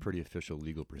 Well, it's a pretty official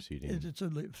legal proceeding. It's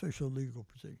an official legal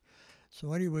proceeding.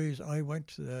 So anyways, I went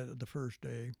to that the first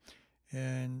day,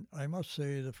 and I must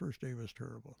say the first day was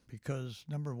terrible because,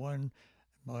 number one,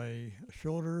 my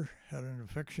shoulder had an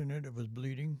infection in it. It was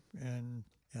bleeding, and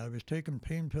I was taking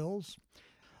pain pills.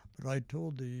 But I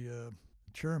told the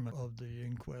chairman of the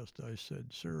inquest, I said,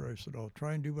 sir, I'll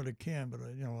try and do what I can, but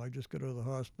I just got out of the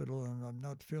hospital and I'm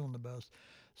not feeling the best.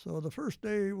 So the first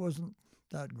day wasn't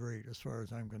that great as far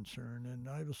as I'm concerned, and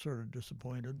I was sort of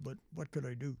disappointed, but what could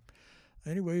I do?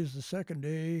 Anyways, the second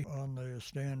day on the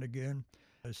stand again,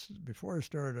 before I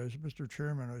started, I said, Mr.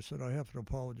 Chairman, I said, I have to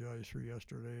apologize for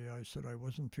yesterday. I said, I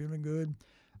wasn't feeling good.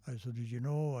 I said, did you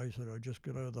know? I said, I just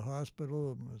got out of the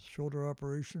hospital, a shoulder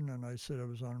operation, and I said I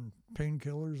was on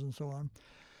painkillers and so on.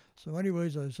 So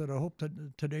anyways, I said, I hope that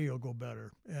today you'll go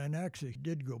better. And actually, it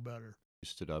did go better. You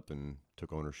stood up and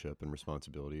took ownership and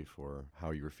responsibility for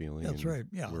how you were feeling. That's right,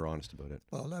 yeah. We were honest about it.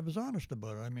 Well, I was honest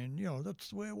about it. I mean, that's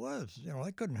the way it was. I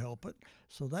couldn't help it.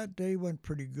 So that day went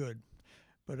pretty good.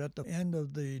 But at the end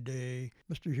of the day,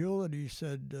 Mr. Hewlett, he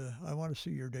said, I want to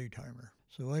see your day timer.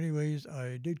 So anyways,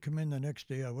 I did come in the next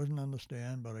day. I wasn't on the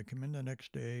stand, but I come in the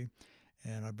next day,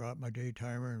 and I brought my day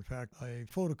timer. In fact, I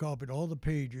photocopied all the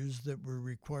pages that were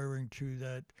requiring to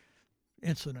that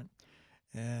incident.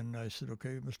 And I said,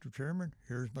 okay, Mr. Chairman,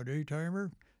 here's my day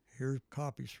timer. Here's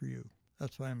copies for you.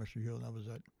 That's fine, Mr. Hewlett. That was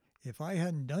it. If I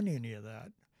hadn't done any of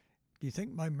that, do you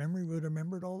think my memory would have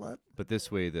remembered all that? But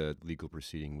this way, the legal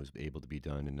proceeding was able to be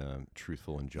done in a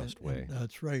truthful and just way. And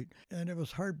that's right. And it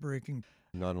was heartbreaking.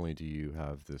 Not only do you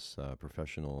have this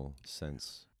professional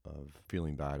sense of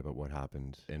feeling bad about what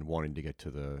happened and wanting to get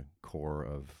to the core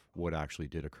of what actually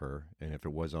did occur, and if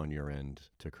it was on your end,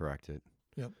 to correct it.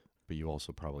 Yep. But you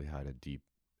also probably had a deep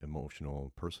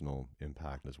emotional, personal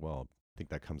impact as well. I think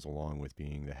that comes along with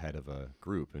being the head of a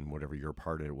group, and whatever your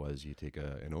part in it was, you take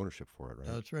an ownership for it, right?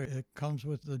 That's right. It comes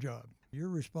with the job. You're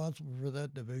responsible for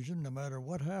that division no matter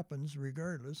what happens,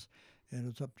 regardless, and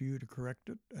it's up to you to correct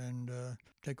it and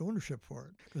take ownership for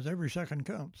it, because every second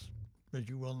counts, as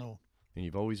you well know. And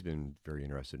you've always been very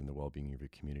interested in the well-being of your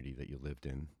community that you lived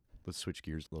in. Let's switch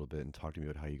gears a little bit and talk to me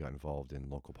about how you got involved in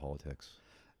local politics.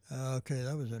 Okay,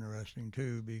 that was interesting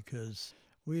too, because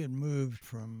we had moved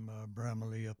from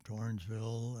Bramalea up to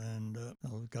Orangeville, and I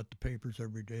got the papers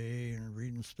every day and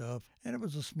reading stuff. And it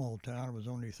was a small town. It was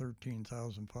only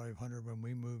 13,500 when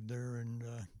we moved there in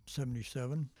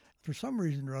 77. For some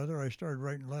reason or other, I started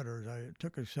writing letters. I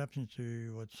took exception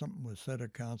to what something was said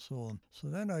at council. And so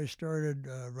then I started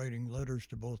writing letters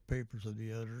to both papers of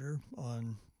the editor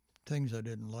on things I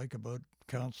didn't like about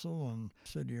council, and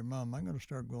said to your mom, I'm going to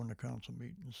start going to council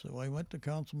meetings. So I went to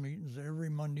council meetings every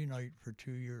Monday night for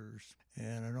 2 years.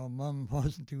 And I know Mom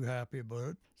wasn't too happy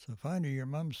about it. So finally your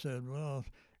mom said, well,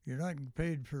 you're not getting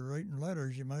paid for writing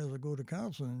letters. You might as well go to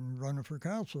council and run for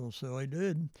council. So I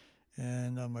did.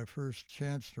 And on my first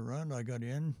chance to run, I got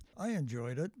in. I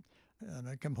enjoyed it. And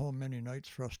I come home many nights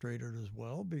frustrated as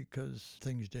well because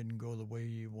things didn't go the way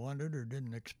you wanted or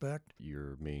didn't expect.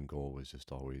 Your main goal was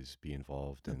just always be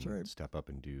involved That's and right. step up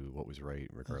and do what was right,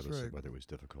 regardless right. of whether it was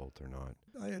difficult or not.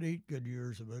 I had 8 good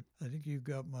years of it. I think you've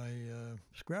got my The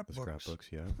scrapbooks scrapbooks,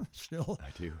 yeah, still, I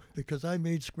do. because I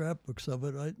made scrapbooks of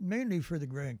it, mainly for the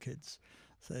grandkids.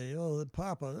 Say, oh,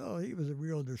 Papa, oh, he was a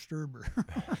real disturber.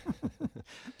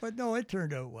 But no, it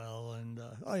turned out well, and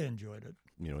I enjoyed it.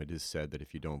 You know, it is said that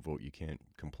if you don't vote, you can't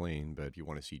complain, but if you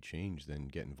want to see change, then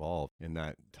get involved. And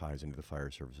that ties into the fire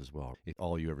service as well. If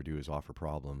all you ever do is offer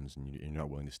problems and you're not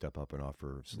willing to step up and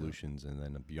offer solutions, and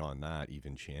then beyond that,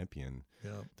 even champion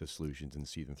the solutions and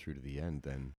see them through to the end,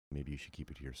 then maybe you should keep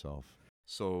it to yourself.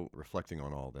 So reflecting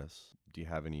on all this, do you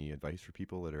have any advice for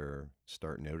people that are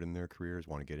starting out in their careers,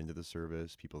 want to get into the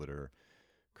service, people that are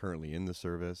currently in the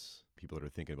service, people that are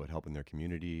thinking about helping their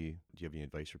community? Do you have any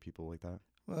advice for people like that?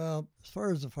 Well, as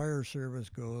far as the fire service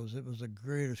goes, it was the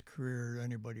greatest career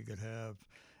anybody could have.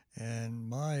 And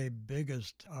my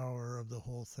biggest hour of the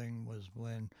whole thing was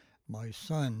when my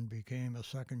son became a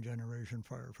second generation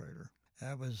firefighter.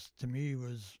 That was, to me,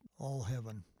 was all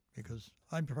heaven, because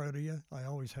I'm proud of you. I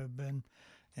always have been.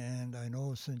 And I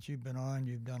know since you've been on,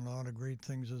 you've done a lot of great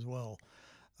things as well.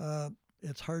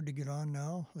 It's hard to get on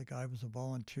now. Like, I was a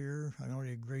volunteer. I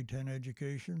only had grade 10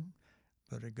 education,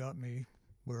 but it got me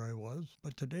where I was.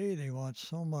 But today they want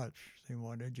so much. They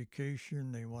want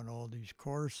education. They want all these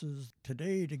courses.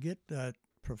 Today, to get that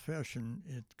profession,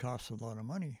 it costs a lot of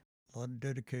money, a lot of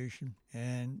dedication,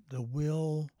 and the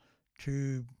will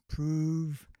to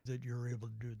prove that you're able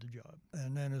to do the job.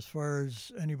 And then as far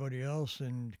as anybody else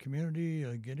in the community,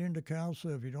 get into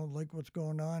council. If you don't like what's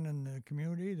going on in the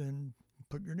community, then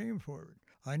put your name forward.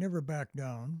 I never back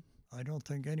down. I don't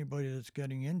think anybody that's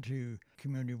getting into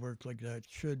community work like that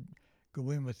should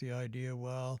go in with the idea,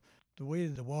 well, the way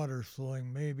the water's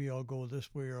flowing, maybe I'll go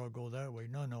this way or I'll go that way.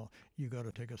 No, you got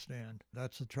to take a stand.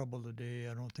 That's the trouble today.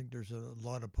 I don't think there's a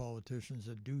lot of politicians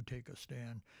that do take a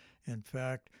stand. In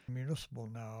fact, municipal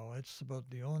now, it's about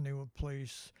the only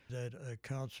place that a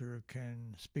councillor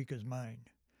can speak his mind.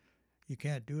 You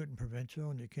can't do it in provincial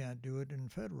and you can't do it in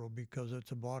federal because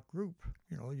it's a block group.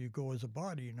 You know, you go as a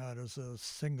body, not as a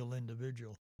single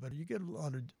individual. But you get a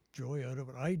lot of joy out of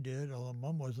it. I did, although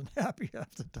Mom wasn't happy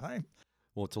half the time.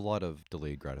 Well, it's a lot of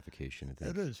delayed gratification, I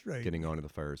think. It is, right. Getting onto the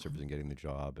fire service and getting the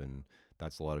job, and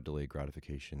that's a lot of delayed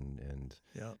gratification. And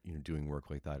you know, doing work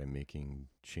like that and making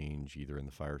change either in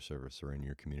the fire service or in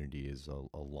your community is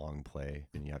a long play,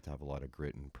 and you have to have a lot of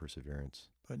grit and perseverance.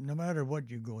 But no matter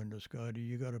what you go into, Scotty,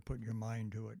 you got to put your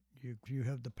mind to it. You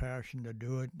have the passion to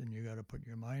do it, then you got to put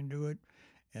your mind to it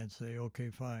and say, okay,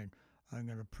 fine, I'm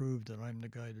going to prove that I'm the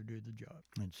guy to do the job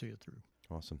and see it through.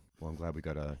 Awesome. Well, I'm glad we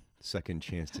got a second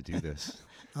chance to do this.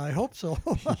 I hope so.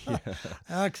 Yeah.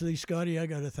 Actually, Scotty, I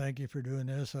got to thank you for doing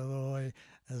this. Although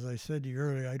as I said to you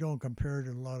earlier, I don't compare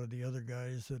to a lot of the other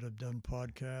guys that have done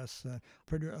podcasts.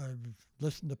 I've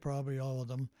listened to probably all of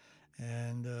them,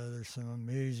 and there's some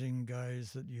amazing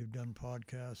guys that you've done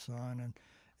podcasts on. And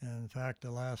in fact,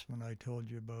 the last one I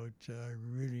told you about, I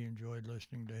really enjoyed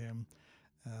listening to him.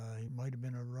 He might have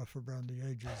been a rough around the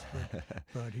edges,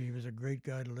 but he was a great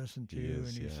guy to listen to, and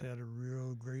he's had a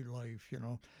real great life, you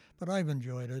know. But I've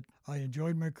enjoyed it. I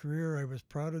enjoyed my career. I was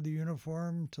proud of the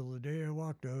uniform till the day I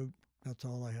walked out. That's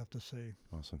all I have to say.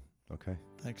 Awesome. Okay.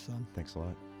 Thanks, son. Thanks a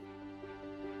lot.